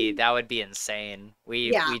would be insane.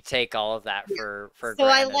 We take all of that for so granted.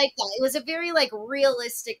 I like that. It was a very like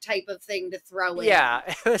realistic type of thing to throw in. Yeah,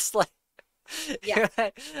 it was like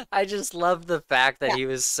I just love the fact that he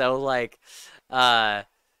was so like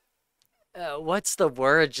what's the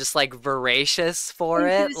word? Just like voracious for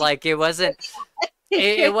it. Like it wasn't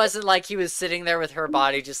it wasn't like he was sitting there with her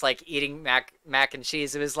body just like eating mac and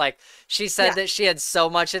cheese. It was like she said that she had so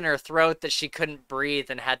much in her throat that she couldn't breathe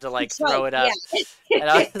and had to like throw it up. And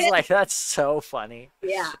I was like, that's so funny.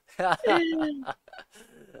 Yeah. That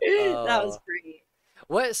was great.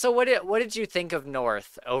 What did you think of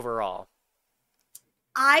North overall?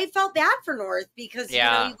 I felt bad for North because you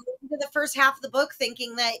know, you go into the first half of the book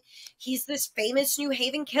thinking that he's this famous New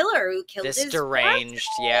Haven killer who killed this his deranged,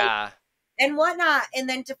 and whatnot, and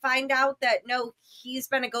then to find out that no, he's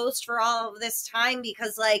been a ghost for all of this time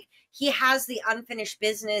because like he has the unfinished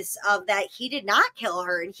business of that he did not kill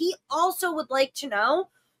her, and he also would like to know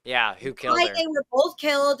who killed her. They were both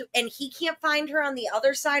killed, and he can't find her on the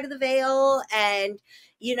other side of the veil, and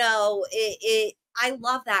you know I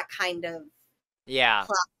love that kind of plot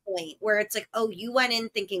point where it's like, oh, you went in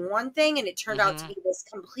thinking one thing and it turned out to be this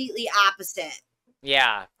completely opposite.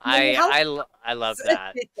 Yeah, I love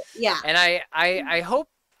that. And I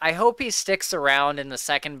hope he sticks around in the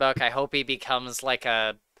second book. I hope he becomes like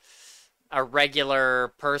a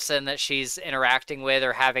regular person that she's interacting with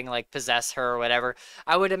or having like possess her or whatever.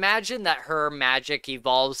 I would imagine that her magic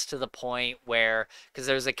evolves to the point where, because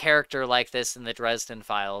there's a character like this in the Dresden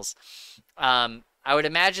Files, I would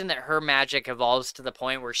imagine that her magic evolves to the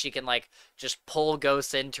point where she can like just pull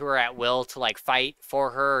ghosts into her at will to like fight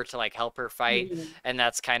for her or to like help her fight. And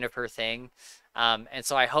that's kind of her thing. And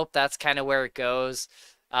so I hope that's kind of where it goes.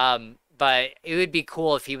 But it would be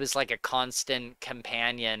cool if he was like a constant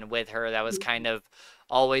companion with her that was kind of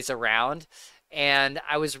always around. And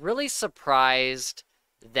I was really surprised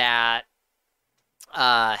that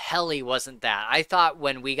Helly wasn't that. I thought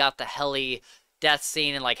when we got the Helly death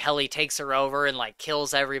scene and like Helly takes her over and like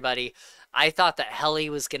kills everybody, I thought that Helly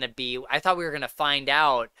was gonna be, I thought we were gonna find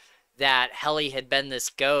out that Helly had been this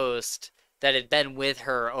ghost that had been with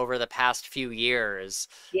her over the past few years.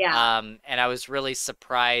 And I was really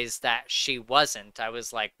surprised that she wasn't. I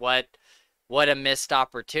was like, what a missed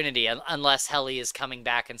opportunity, unless Helly is coming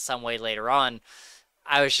back in some way later on.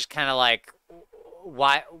 I was just kind of like,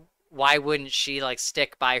 why wouldn't she like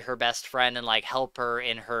stick by her best friend and like help her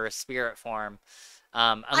in her spirit form?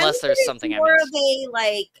 Unless there's something more of a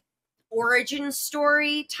like origin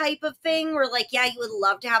story type of thing where like, yeah, you would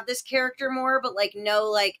love to have this character more, but like, no,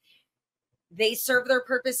 like they serve their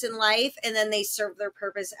purpose in life and then they serve their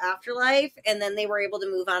purpose after life. And then they were able to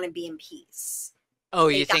move on and be in peace. Oh,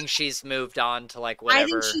 you think she's moved on to like whatever? I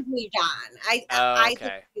think she's moved on. I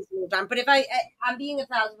think she's moved on. But if I'm being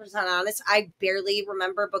 1,000% honest, I barely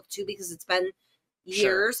remember Booktube because it's been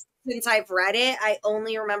years since I've read it. I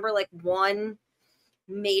only remember like one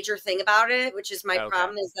major thing about it, which is my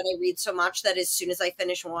problem is that I read so much that as soon as I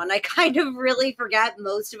finish one, I kind of really forget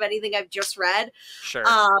most of anything I've just read.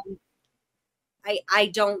 I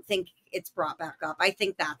don't think it's brought back up. I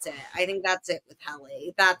think that's it. I think that's it with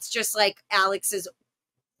Helly. That's just like Alex's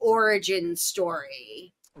origin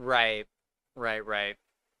story. Right.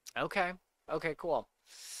 Okay, cool.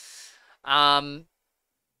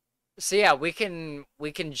 So yeah, we can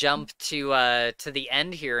jump to the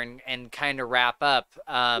end here and kind of wrap up.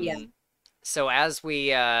 So as we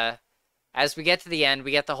get to the end,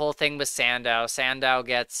 we get the whole thing with Sandow. Sandow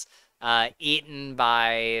gets eaten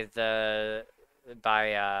by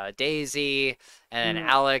Daisy, and then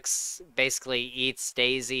Alex basically eats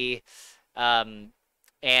Daisy,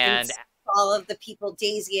 and all of the people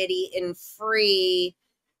Daisy had eaten free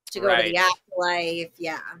to go to the afterlife.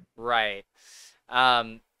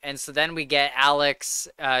 And so then we get Alex,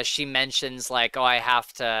 she mentions like, oh, I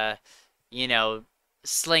have to, you know,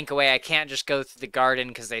 slink away. I can't just go through the garden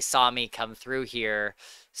because they saw me come through here.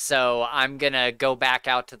 So I'm gonna go back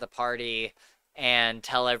out to the party and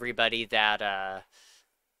tell everybody that,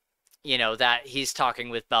 you know, that he's talking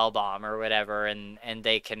with Bellbomb or whatever, and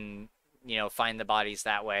they can, you know, find the bodies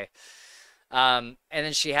that way. And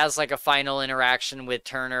then she has like a final interaction with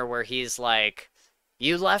Turner where he's like,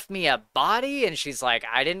 you left me a body? And she's like,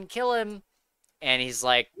 I didn't kill him. And he's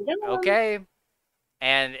like, okay.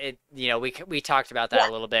 And it, we talked about that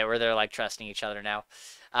a little bit, where they're like trusting each other now.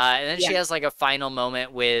 And then she has like a final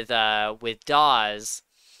moment with Dawes.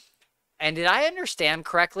 And did I understand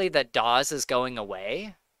correctly that Dawes is going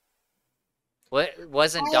away?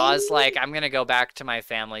 Wasn't Dawes like, I'm gonna go back to my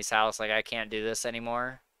family's house, like I can't do this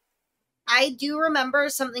anymore? I do remember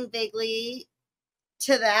something vaguely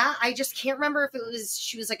to that. I just can't remember if it was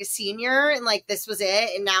she was like a senior and like this was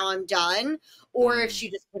it and now I'm done, or if she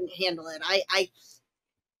just couldn't handle it.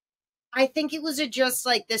 I think it was just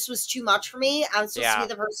like, this was too much for me. I'm supposed to be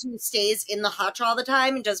the person who stays in the hutch all the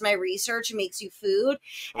time and does my research and makes you food.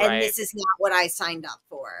 And this is not what I signed up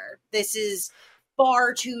for. This is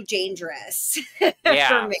far too dangerous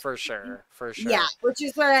for me. For sure. Yeah, which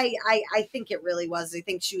is what I think it really was. I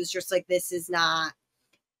think she was just like, this is not,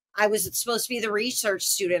 I was supposed to be the research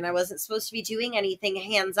student. I wasn't supposed to be doing anything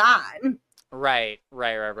hands-on. Right.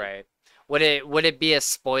 Would it be a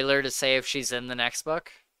spoiler to say if she's in the next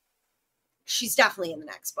book? She's definitely in the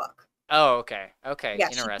next book. Oh, okay. Yeah,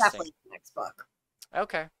 interesting. She's definitely in the next book.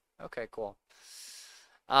 Okay, cool.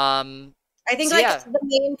 I think the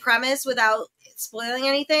main premise, without spoiling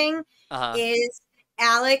anything, is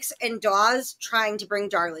Alex and Dawes trying to bring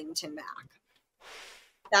Darlington back.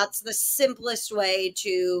 That's the simplest way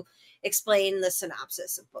to explain the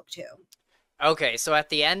synopsis of book 2. Okay, so at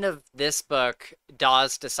the end of this book,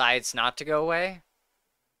 Dawes decides not to go away?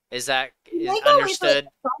 Is understood?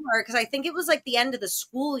 Because I think it was like the end of the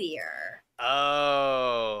school year.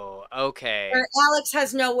 Oh, okay. Where Alex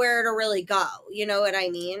has nowhere to really go. You know what I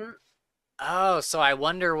mean? Oh, so I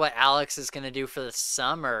wonder what Alex is going to do for the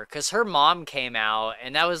summer. Because her mom came out,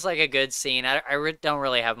 and that was like a good scene. I don't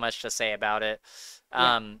really have much to say about it.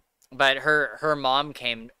 But her mom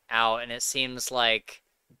came out, and it seems like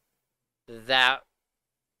that...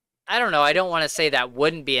 I don't know. I don't want to say that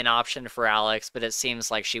wouldn't be an option for Alex, but it seems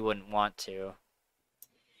like she wouldn't want to.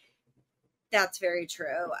 That's very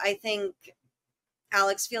true. I think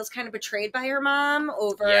Alex feels kind of betrayed by her mom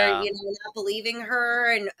over, not believing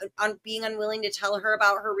her and being unwilling to tell her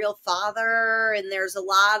about her real father. And there's a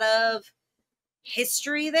lot of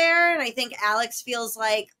history there. And I think Alex feels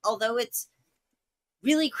like, although it's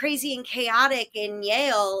really crazy and chaotic in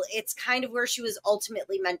Yale, it's kind of where she was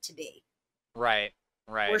ultimately meant to be. Right.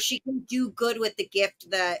 Where she can do good with the gift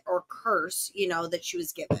or curse, that she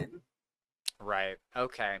was given. Right.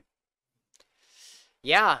 Okay.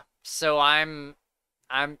 Yeah. So I'm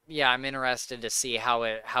interested to see how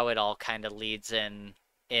it all kind of leads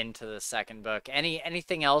into the second book.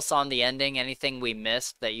 Anything else on the ending? Anything we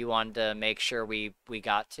missed that you wanted to make sure we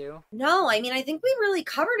got to? No, I mean, I think we really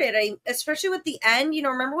covered it. Especially with the end,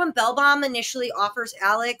 remember when Bellbaum initially offers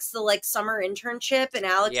Alex the summer internship and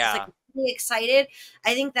Alex is really excited?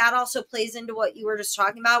 I think that also plays into what you were just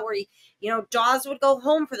talking about, where Dawes would go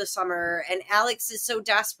home for the summer and Alex is so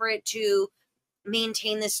desperate to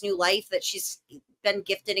maintain this new life that she's been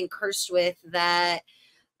gifted and cursed with that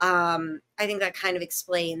I think that kind of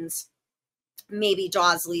explains maybe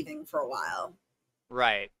Dawes leaving for a while.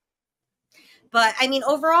 Right. But I mean,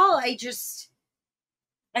 overall,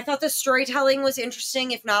 I thought the storytelling was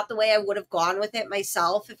interesting, if not the way I would have gone with it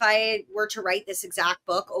myself if I were to write this exact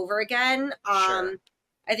book over again. Sure.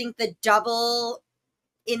 I think the double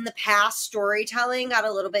in the past storytelling got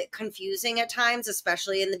a little bit confusing at times,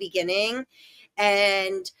 especially in the beginning.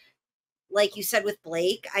 And like you said with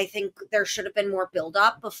Blake, I think there should have been more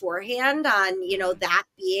buildup beforehand on, that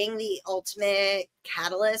being the ultimate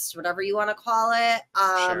catalyst, whatever you want to call it.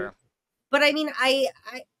 Sure. But I mean,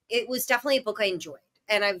 it was definitely a book I enjoyed.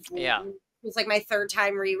 And it was like my third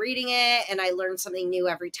time rereading it, and I learned something new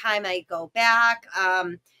every time I go back.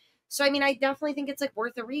 So, I mean, I definitely think it's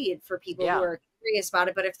worth a read for people who are curious about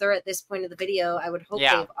it. But if they're at this point of the video, I would hope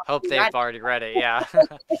they've already read it. Yeah.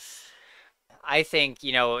 I think,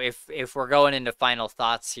 if we're going into final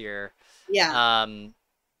thoughts here, I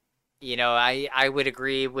would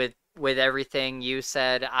agree with everything you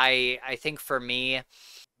said. I think for me,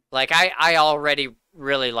 I already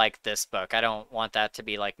really like this book. I don't want that to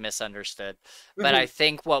be misunderstood. But I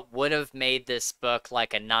think what would have made this book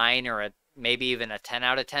a 9 or maybe even a 10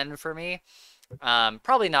 out of 10 for me,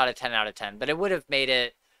 probably not a 10 out of 10, but it would have made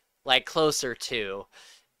it closer to,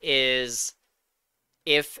 is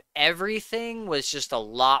if everything was just a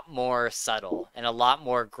lot more subtle and a lot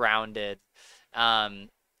more grounded.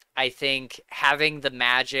 I think having the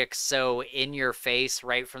magic so in your face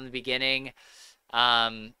right from the beginning,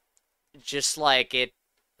 just like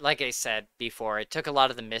I said before, it took a lot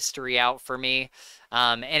of the mystery out for me.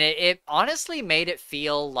 And it honestly made it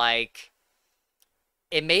feel like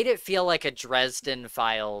it made it feel like a Dresden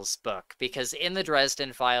Files book, because in the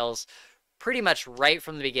Dresden Files, pretty much right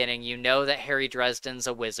from the beginning, you know that Harry Dresden's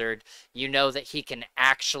a wizard. You know that he can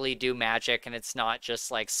actually do magic, and it's not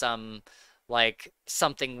just like something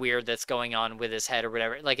weird that's going on with his head or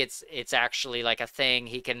whatever. Like it's actually like a thing.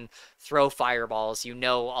 He can throw fireballs. You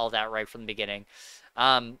know all that right from the beginning.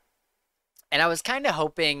 Um, and I was kind of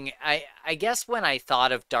hoping, I guess when I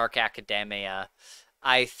thought of Dark Academia,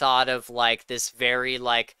 I thought of like this very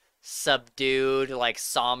like subdued, like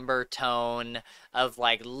somber tone of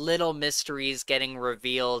like little mysteries getting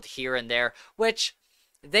revealed here and there, which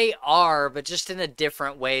they are, but just in a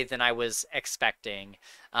different way than I was expecting.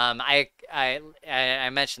 I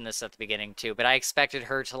mentioned this at the beginning too, but I expected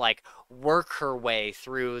her to like work her way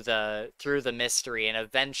through the mystery and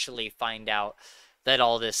eventually find out that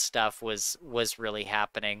all this stuff was really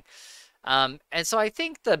happening. And so I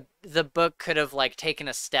think the book could have like taken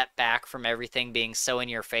a step back from everything being so in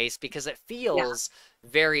your face, because it Yeah. feels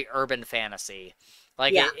very urban fantasy.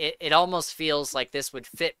 Like Yeah. it almost feels like this would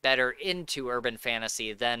fit better into urban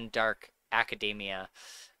fantasy than Dark Academia.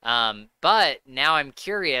 But now I'm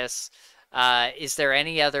curious, is there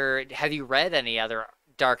any other, have you read any other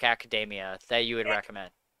Dark Academia that you would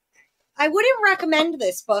recommend? I wouldn't recommend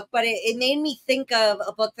this book, but it made me think of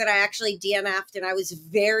a book that I actually DNF'd, and I was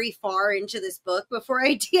very far into this book before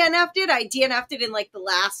I DNF'd it. I DNF'd it in like the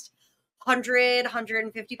last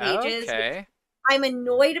 150 pages. Okay. I'm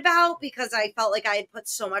annoyed about, because I felt like I had put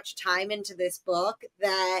so much time into this book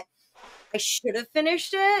that I should have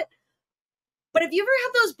finished it. But have you ever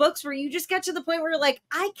had those books where you just get to the point where you're like,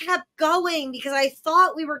 I kept going because I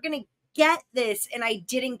thought we were going to get this and I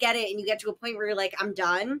didn't get it, and you get to a point where you're like, I'm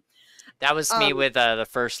done? That was me with the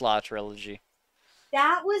First Law trilogy.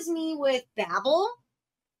 That was me with Babel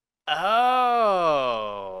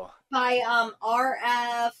Oh. by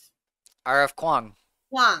R.F. R.F. Kuang.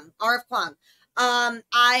 Kuang. R.F. Kuang.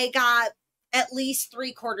 I got at least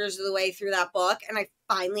 3/4 of the way through that book, and I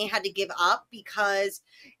finally had to give up because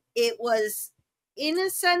it was, in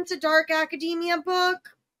a sense, a dark academia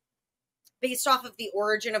book based off of the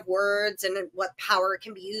origin of words and what power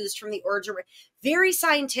can be used from the origin. Very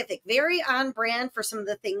scientific, very on brand for some of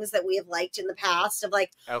the things that we have liked in the past, of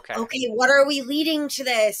like, Okay. okay, what are we leading to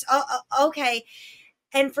this? Okay.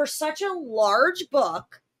 And for such a large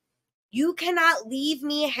book, you cannot leave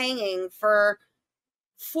me hanging for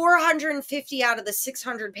 450 out of the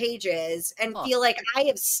 600 pages and feel like I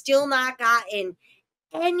have still not gotten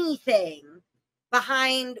anything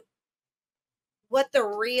behind what the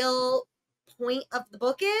real point of the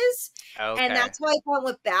book is. Okay. And that's why I went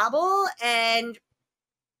with Babel, and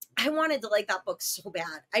I wanted to like that book so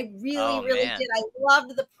bad. I really did. I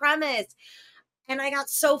loved the premise, and I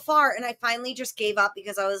got so far, and I finally just gave up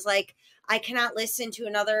because I was like, I cannot listen to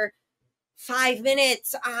another 5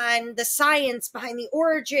 minutes on the science behind the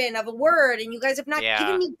origin of a word, and you guys have not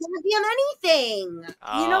given me goddamn anything.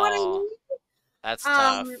 You know what I mean? That's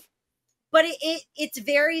tough. But it's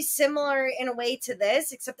very similar in a way to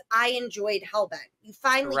this, except I enjoyed Hellbent. You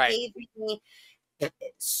finally gave me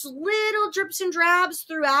little drips and drabs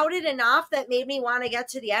throughout it, enough that made me want to get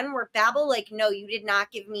to the end, where Babel, like, no, you did not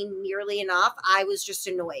give me nearly enough. I was just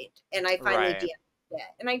annoyed, and I finally did it.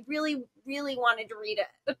 And I really, really wanted to read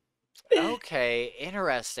it. Okay,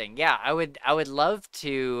 interesting. Yeah, I would love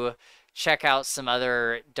to check out some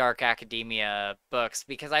other Dark Academia books,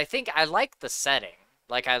 because I think I like the setting.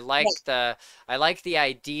 Like I like the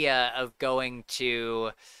idea of going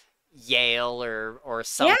to Yale or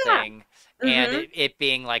something, and it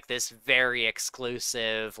being like this very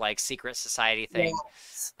exclusive like secret society thing.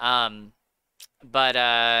 But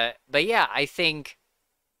yeah, I think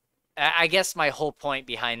I guess my whole point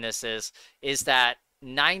behind this is that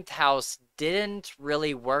Ninth House didn't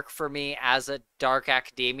really work for me as a dark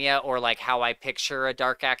academia, or like how I picture a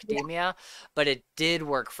dark academia, but it did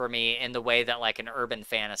work for me in the way that like an urban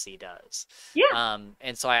fantasy does.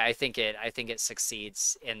 And so I think it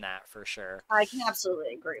succeeds in that for sure. I can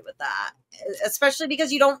absolutely agree with that, especially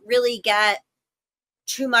because you don't really get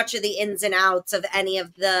too much of the ins and outs of any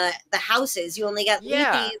of the houses. You only get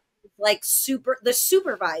like the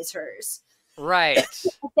supervisors. Right.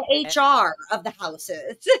 The HR of the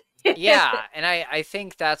houses. Yeah, and I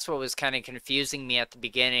think that's what was kind of confusing me at the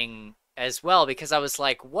beginning as well, because I was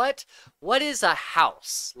like, what is a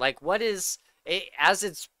house? Like, what is it, as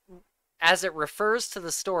it refers to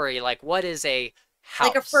the story, like what is a house?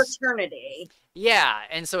 Like a fraternity. Yeah,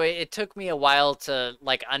 and so it took me a while to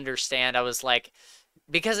like understand. I was like,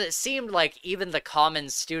 because it seemed like even the common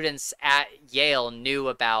students at Yale knew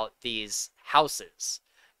about these houses,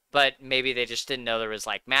 but maybe they just didn't know there was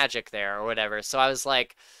like magic there or whatever. So I was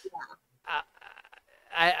like,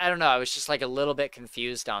 I don't know. I was just like a little bit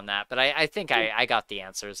confused on that, but I think I got the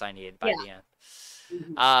answers I needed by Yeah. the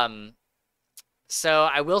end. Mhm. So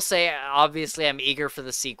I will say, obviously, I'm eager for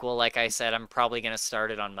the sequel. Like I said, I'm probably going to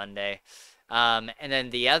start it on Monday. And then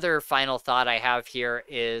the other final thought I have here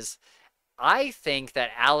is I think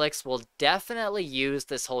that Alex will definitely use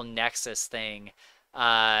this whole Nexus thing,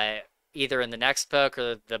 uh, either in the next book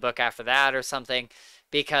or the book after that or something,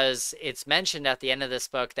 because it's mentioned at the end of this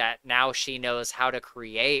book that now she knows how to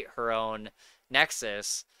create her own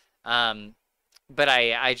Nexus. Um, but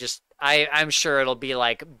I'm sure it'll be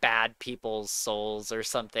like bad people's souls or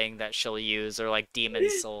something that she'll use, or like demon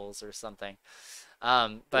souls or something.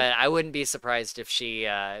 But I wouldn't be surprised if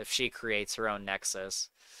she creates her own Nexus.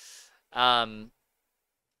 Um,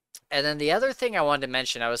 and then the other thing I wanted to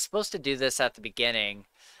mention, I was supposed to do this at the beginning,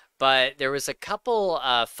 but there was a couple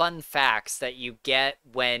fun facts that you get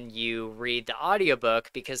when you read the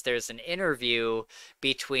audiobook because there's an interview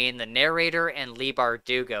between the narrator and Leigh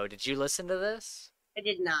Bardugo. Did you listen to this? I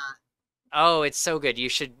did not. Oh, it's so good.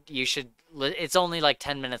 It's only like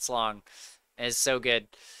 10 minutes long. It's so good.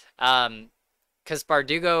 Because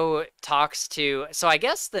Bardugo talks to, so I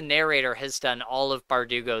guess the narrator has done all of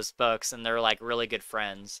Bardugo's books and they're like really good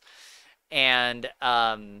friends. And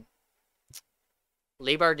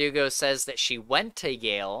Leigh Bardugo says that she went to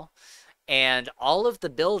Yale and all of the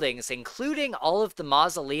buildings, including all of the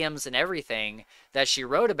mausoleums and everything that she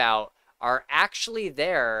wrote about, are actually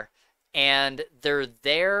there, and they're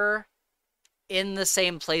there in the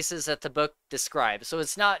same places that the book describes. So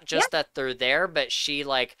it's not just that they're there, but she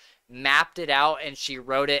like mapped it out and she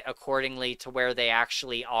wrote it accordingly to where they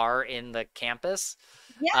actually are in the campus.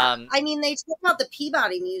 Yeah, I mean, they talk about the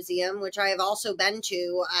Peabody Museum, which I have also been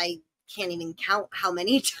to. I can't even count how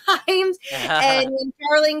many times. And when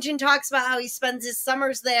Darlington talks about how he spends his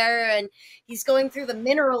summers there and he's going through the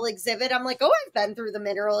mineral exhibit, I'm like, oh, I've been through the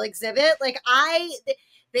mineral exhibit. Like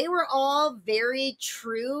they were all very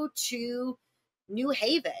true to New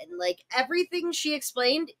Haven. Like everything she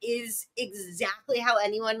explained is exactly how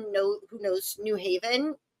anyone who knows New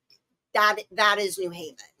Haven, that is New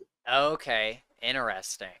Haven. Okay,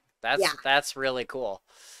 interesting. That's really cool.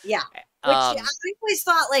 Yeah. Which I always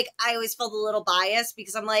thought, like, I always felt a little biased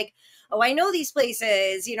because I'm like, oh, I know these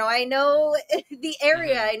places, you know, I know the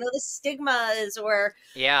area, I know the stigmas or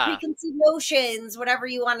preconceived notions, whatever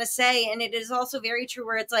you want to say. And it is also very true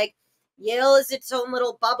where it's like, Yale is its own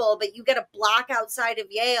little bubble, but you get a block outside of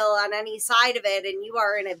Yale on any side of it, and you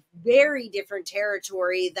are in a very different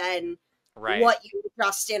territory than what you were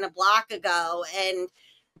just in a block ago.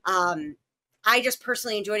 And I just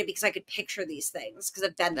personally enjoyed it because I could picture these things because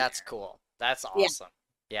I've been there. That's cool. That's awesome.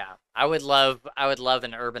 Yeah. I would love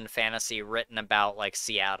an urban fantasy written about like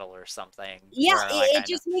Seattle or something. Yeah, it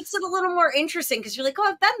just makes it a little more interesting because you're like, oh,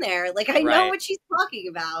 I've been there. Like I know what she's talking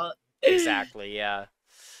about. Exactly, yeah.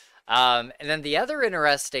 And then the other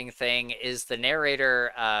interesting thing is the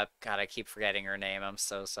narrator, God, I keep forgetting her name. I'm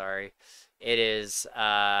so sorry. It is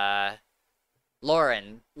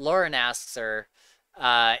Lauren. Lauren asks her,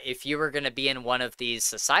 if you were going to be in one of these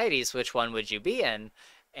societies, which one would you be in?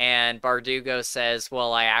 And Bardugo says,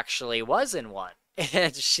 well, I actually was in one.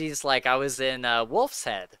 And she's like, I was in Wolf's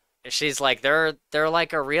Head. She's like, they're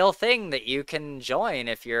like a real thing that you can join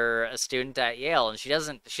if you're a student at Yale. And she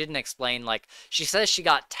didn't explain, like, she says she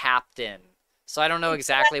got tapped in. So I don't know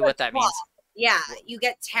exactly what that means. Yeah, you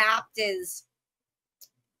get tapped is,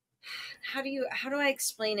 how do I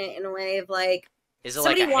explain it in a way of like, is it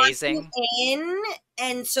like a hazing? In,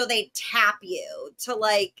 and so they tap you to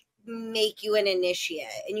like make you an initiate,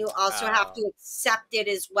 and you also have to accept it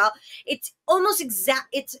as well. It's almost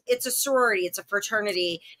it's a sorority, it's a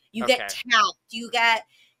fraternity. You get tapped,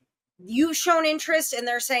 you've shown interest, and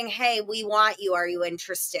they're saying, hey, we want you, are you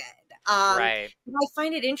interested? I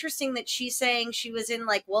find it interesting that she's saying she was in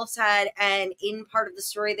like Wolf's Head, and in part of the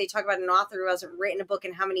story they talk about an author who hasn't written a book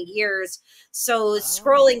in how many years. So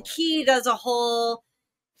Scrolling Key does a whole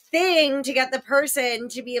thing to get the person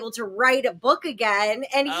to be able to write a book again.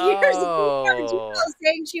 And here's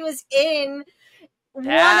saying she was in one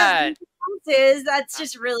of these houses. That's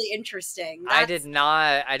just really interesting. I did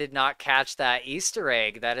not catch that Easter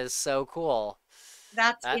egg. That is so cool.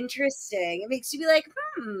 That's interesting. It makes you be like,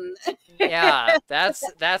 Yeah,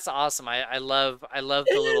 that's awesome. I love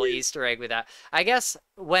the little Easter egg with that. I guess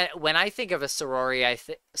when I think of a sorority,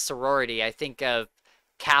 I think of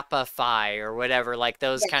Kappa Phi or whatever, like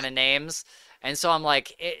those kind of names. And so I'm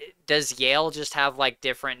like, does Yale just have like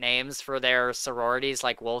different names for their sororities,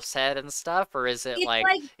 like Wolf's Head and stuff, or is it like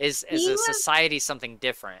is a society something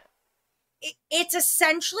different? It's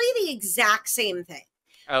essentially the exact same thing.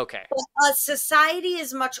 Okay. But society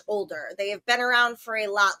is much older. They have been around for a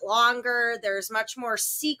lot longer. There's much more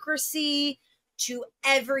secrecy to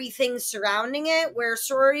everything surrounding it, where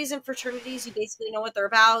sororities and fraternities, you basically know what they're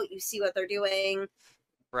about. You see what they're doing, you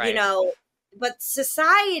Right. know. But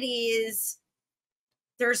societies,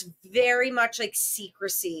 there's very much like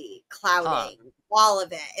secrecy clouding all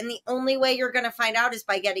of it. And the only way you're going to find out is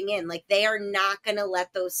by getting in. Like, they are not going to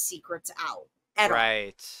let those secrets out at all.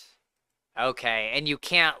 Right. Okay. And you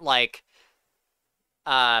can't like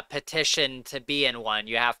petition to be in one.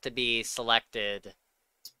 You have to be selected.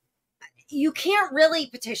 You can't really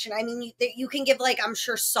petition. I mean, you can give, like, I'm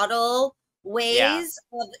sure, subtle ways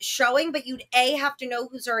of showing, but you'd have to know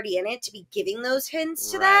who's already in it to be giving those hints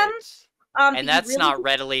to them. And that's really not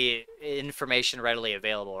information readily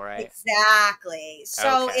available, right? Exactly.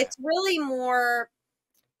 So it's really more,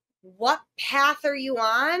 what path are you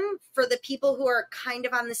on, for the people who are kind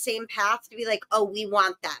of on the same path to be like, oh, we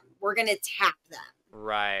want them. We're going to tap them.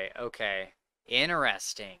 Right. Okay.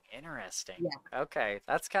 Interesting. Yeah. Okay.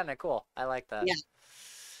 That's kind of cool. I like that. Yeah.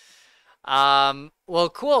 Well,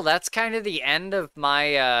 cool. That's kind of the end of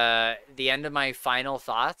my final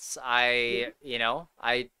thoughts. I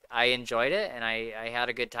enjoyed it, and I had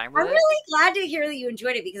a good time with it. I'm really glad to hear that you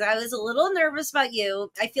enjoyed it, because I was a little nervous about you.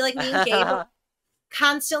 I feel like me and Gabe are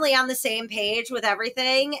constantly on the same page with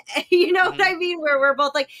everything. You know what I mean? Where we're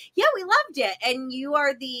both like, yeah, we loved it. And you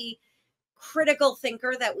are the critical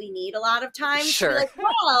thinker that we need a lot of times. Sure. To be like,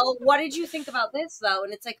 well, what did you think about this though?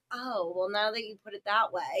 And it's like, oh, well, now that you put it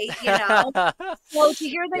that way, you know. So to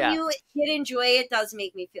hear that you did enjoy it does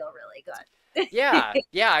make me feel really good. Yeah.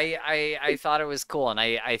 I thought it was cool, and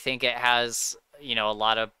I think it has, a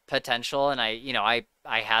lot of potential, and I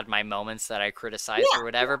had my moments that I criticized or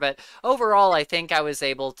whatever, but overall I think I was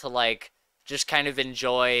able to like just kind of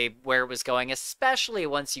enjoy where it was going, especially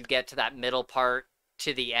once you get to that middle part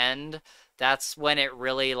to the end. That's when it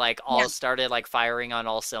really like all started like firing on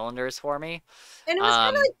all cylinders for me. And it was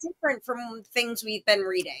kind of like different from things we've been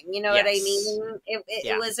reading. You know what I mean?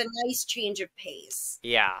 It was a nice change of pace.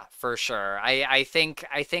 Yeah, for sure. I think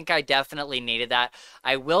I definitely needed that.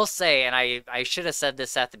 I will say, and I should have said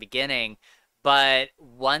this at the beginning, but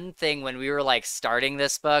one thing when we were like starting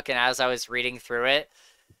this book, and as I was reading through it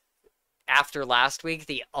after last week,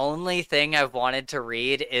 the only thing I've wanted to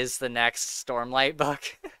read is the next Stormlight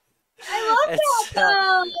book. I love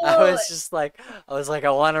that though. I was like, I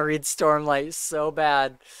want to read Stormlight so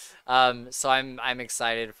bad. So I'm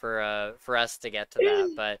excited for us to get to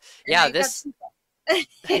that. But yeah, this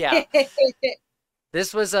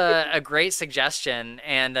was a great suggestion,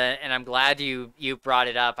 and I'm glad you brought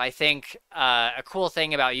it up. I think a cool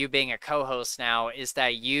thing about you being a co-host now is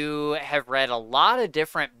that you have read a lot of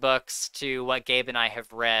different books to what Gabe and I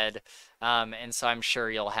have read, and so I'm sure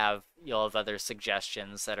you'll have other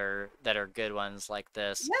suggestions that are good ones like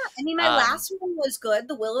this. Yeah, I mean, my last one was good,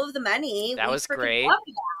 The Will of the Many. That was great.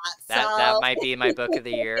 That might be my book of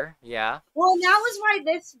the year. Yeah. Well, that was why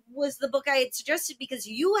this was the book I had suggested, because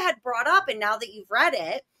you had brought up, and now that you've read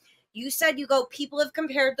it, you said people have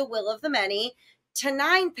compared The Will of the Many to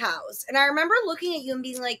Ninth House. And I remember looking at you and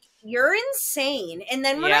being like, you're insane. And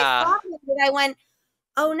then when I thought of it, I went,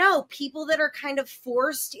 oh no, people that are kind of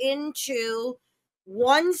forced into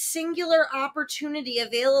one singular opportunity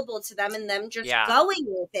available to them and them just going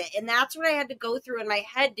with it. And that's what I had to go through in my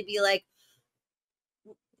head to be like,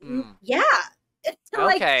 yeah.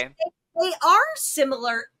 Okay. Like, they are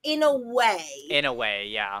similar in a way. In a way,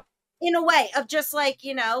 yeah. In a way of just like,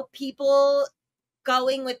 people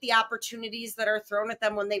going with the opportunities that are thrown at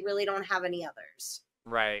them when they really don't have any others.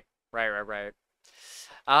 Right.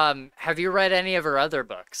 Have you read any of her other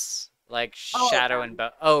books? Like Shadow and Bone?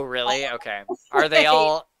 Oh, really? Okay. Are they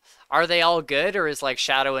all good, or is like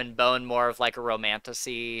Shadow and Bone more of like a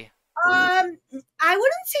romantasy? I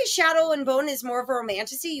wouldn't say Shadow and Bone is more of a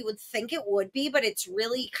romantasy. You would think it would be, but it's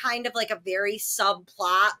really kind of like a very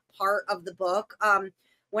subplot part of the book.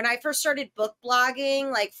 When I first started book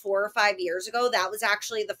blogging like 4 or 5 years ago, that was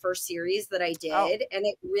actually the first series that I did, and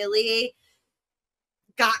it really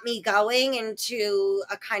got me going into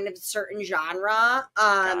a kind of certain genre.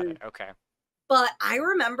 Okay. But I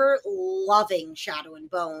remember loving Shadow and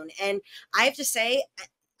Bone, and I have to say,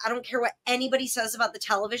 I don't care what anybody says about the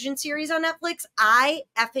television series on Netflix, I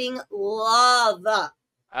effing love the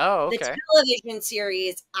television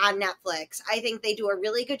series on Netflix. I think they do a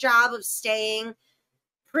really good job of staying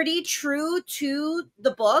pretty true to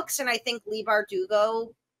the books, and I think Leigh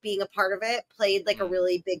Bardugo, being a part of it, played like a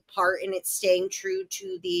really big part in it staying true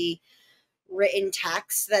to the written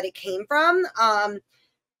text that it came from.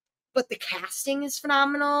 But the casting is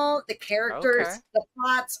phenomenal. The characters, the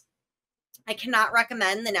plots. I cannot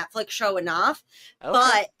recommend the Netflix show enough. Okay.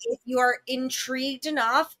 But if you are intrigued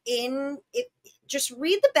enough just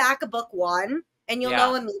read the back of book 1 and you'll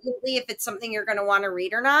know immediately if it's something you're going to want to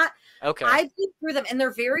read or not. Okay. I've been through them and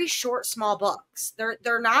they're very short, small books.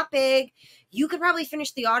 They're not big. You could probably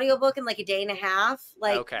finish the audiobook in like a day and a half,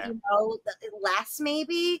 like, you know, less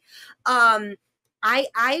maybe. I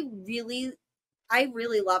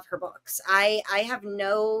really love her books. I have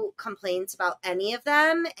no complaints about any of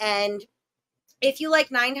them. And if you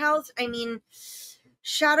like Ninth House, I mean,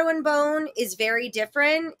 Shadow and Bone is very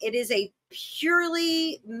different. It is a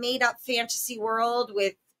purely made up fantasy world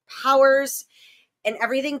with powers and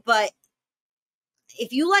everything. But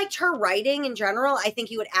if you liked her writing in general, I think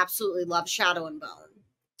you would absolutely love Shadow and Bone.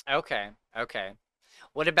 Okay. Okay.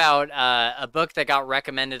 What about a book that got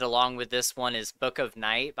recommended along with this one is Book of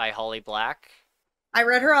Night by Holly Black? I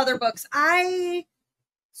read her other books. I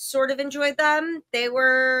sort of enjoyed them.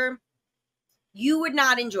 You would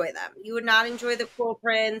not enjoy them. You would not enjoy The Cruel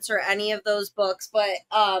Prince or any of those books, but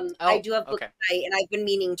I do have Book of Night, and I've been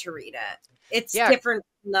meaning to read it. It's different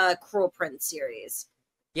from the Cruel Prince series.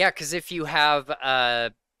 Yeah, because if you have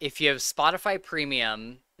Spotify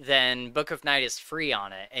Premium, then Book of Night is free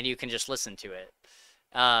on it, and you can just listen to it.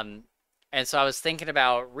 And so I was thinking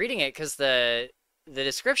about reading it because the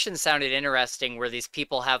description sounded interesting, where these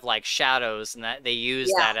people have like shadows and that they use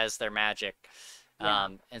that as their magic.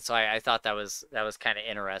 And so I thought that was kind of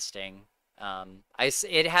interesting.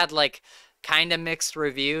 It had like kind of mixed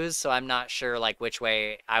reviews, so I'm not sure like which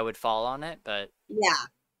way I would fall on it, but yeah.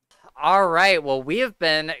 All right, well, we have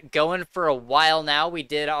been going for a while now. We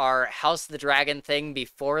did our House of the Dragon thing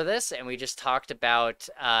before this, and we just talked about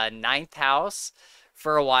Ninth House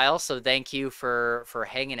for a while, so thank you for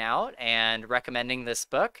hanging out and recommending this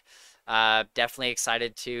book. Definitely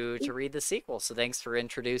excited to read the sequel, so thanks for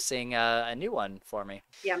introducing a new one for me.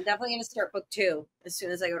 Yeah, I'm definitely going to start book 2 as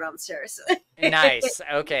soon as I go downstairs. Nice.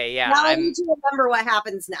 Okay, yeah. Now I need to remember what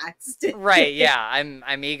happens next. Right, yeah.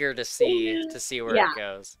 I'm eager to see where it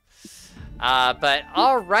goes. But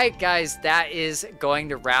all right, guys, that is going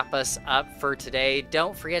to wrap us up for today.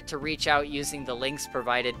 Don't forget to reach out using the links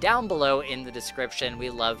provided down below in the description. We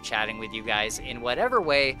love chatting with you guys in whatever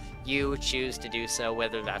way you choose to do so,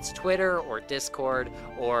 whether that's Twitter or Discord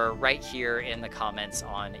or right here in the comments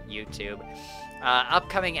on YouTube.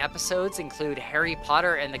 Upcoming episodes include Harry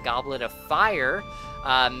Potter and the Goblet of Fire.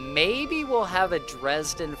 Maybe we'll have a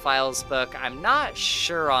Dresden Files book. I'm not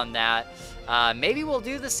sure on that. Maybe we'll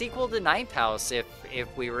do the sequel to Ninth House if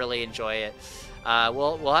we really enjoy it.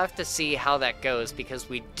 We'll have to see how that goes, because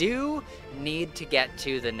we do need to get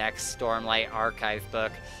to the next Stormlight Archive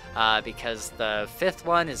book, because the 5th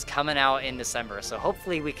one is coming out in December. So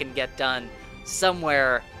hopefully we can get done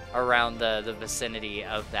somewhere around the vicinity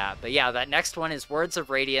of that. But yeah, that next one is Words of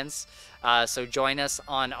Radiance. So join us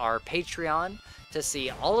on our Patreon to see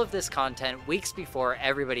all of this content weeks before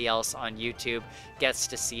everybody else on YouTube gets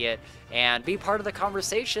to see it, and be part of the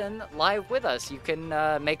conversation live with us. You can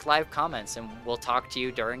make live comments and we'll talk to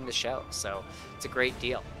you during the show, so it's a great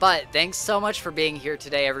deal. But thanks so much for being here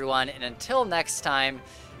today, everyone, and until next time,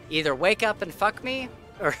 either wake up and fuck me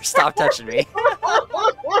or stop touching me.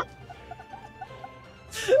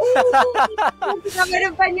 That would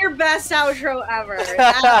have been your best outro ever.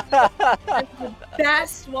 That's the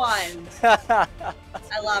best one. I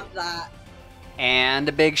love that. And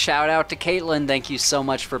a big shout out to Caitlin. Thank you so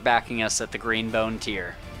much for backing us at the Green Bone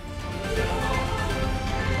tier.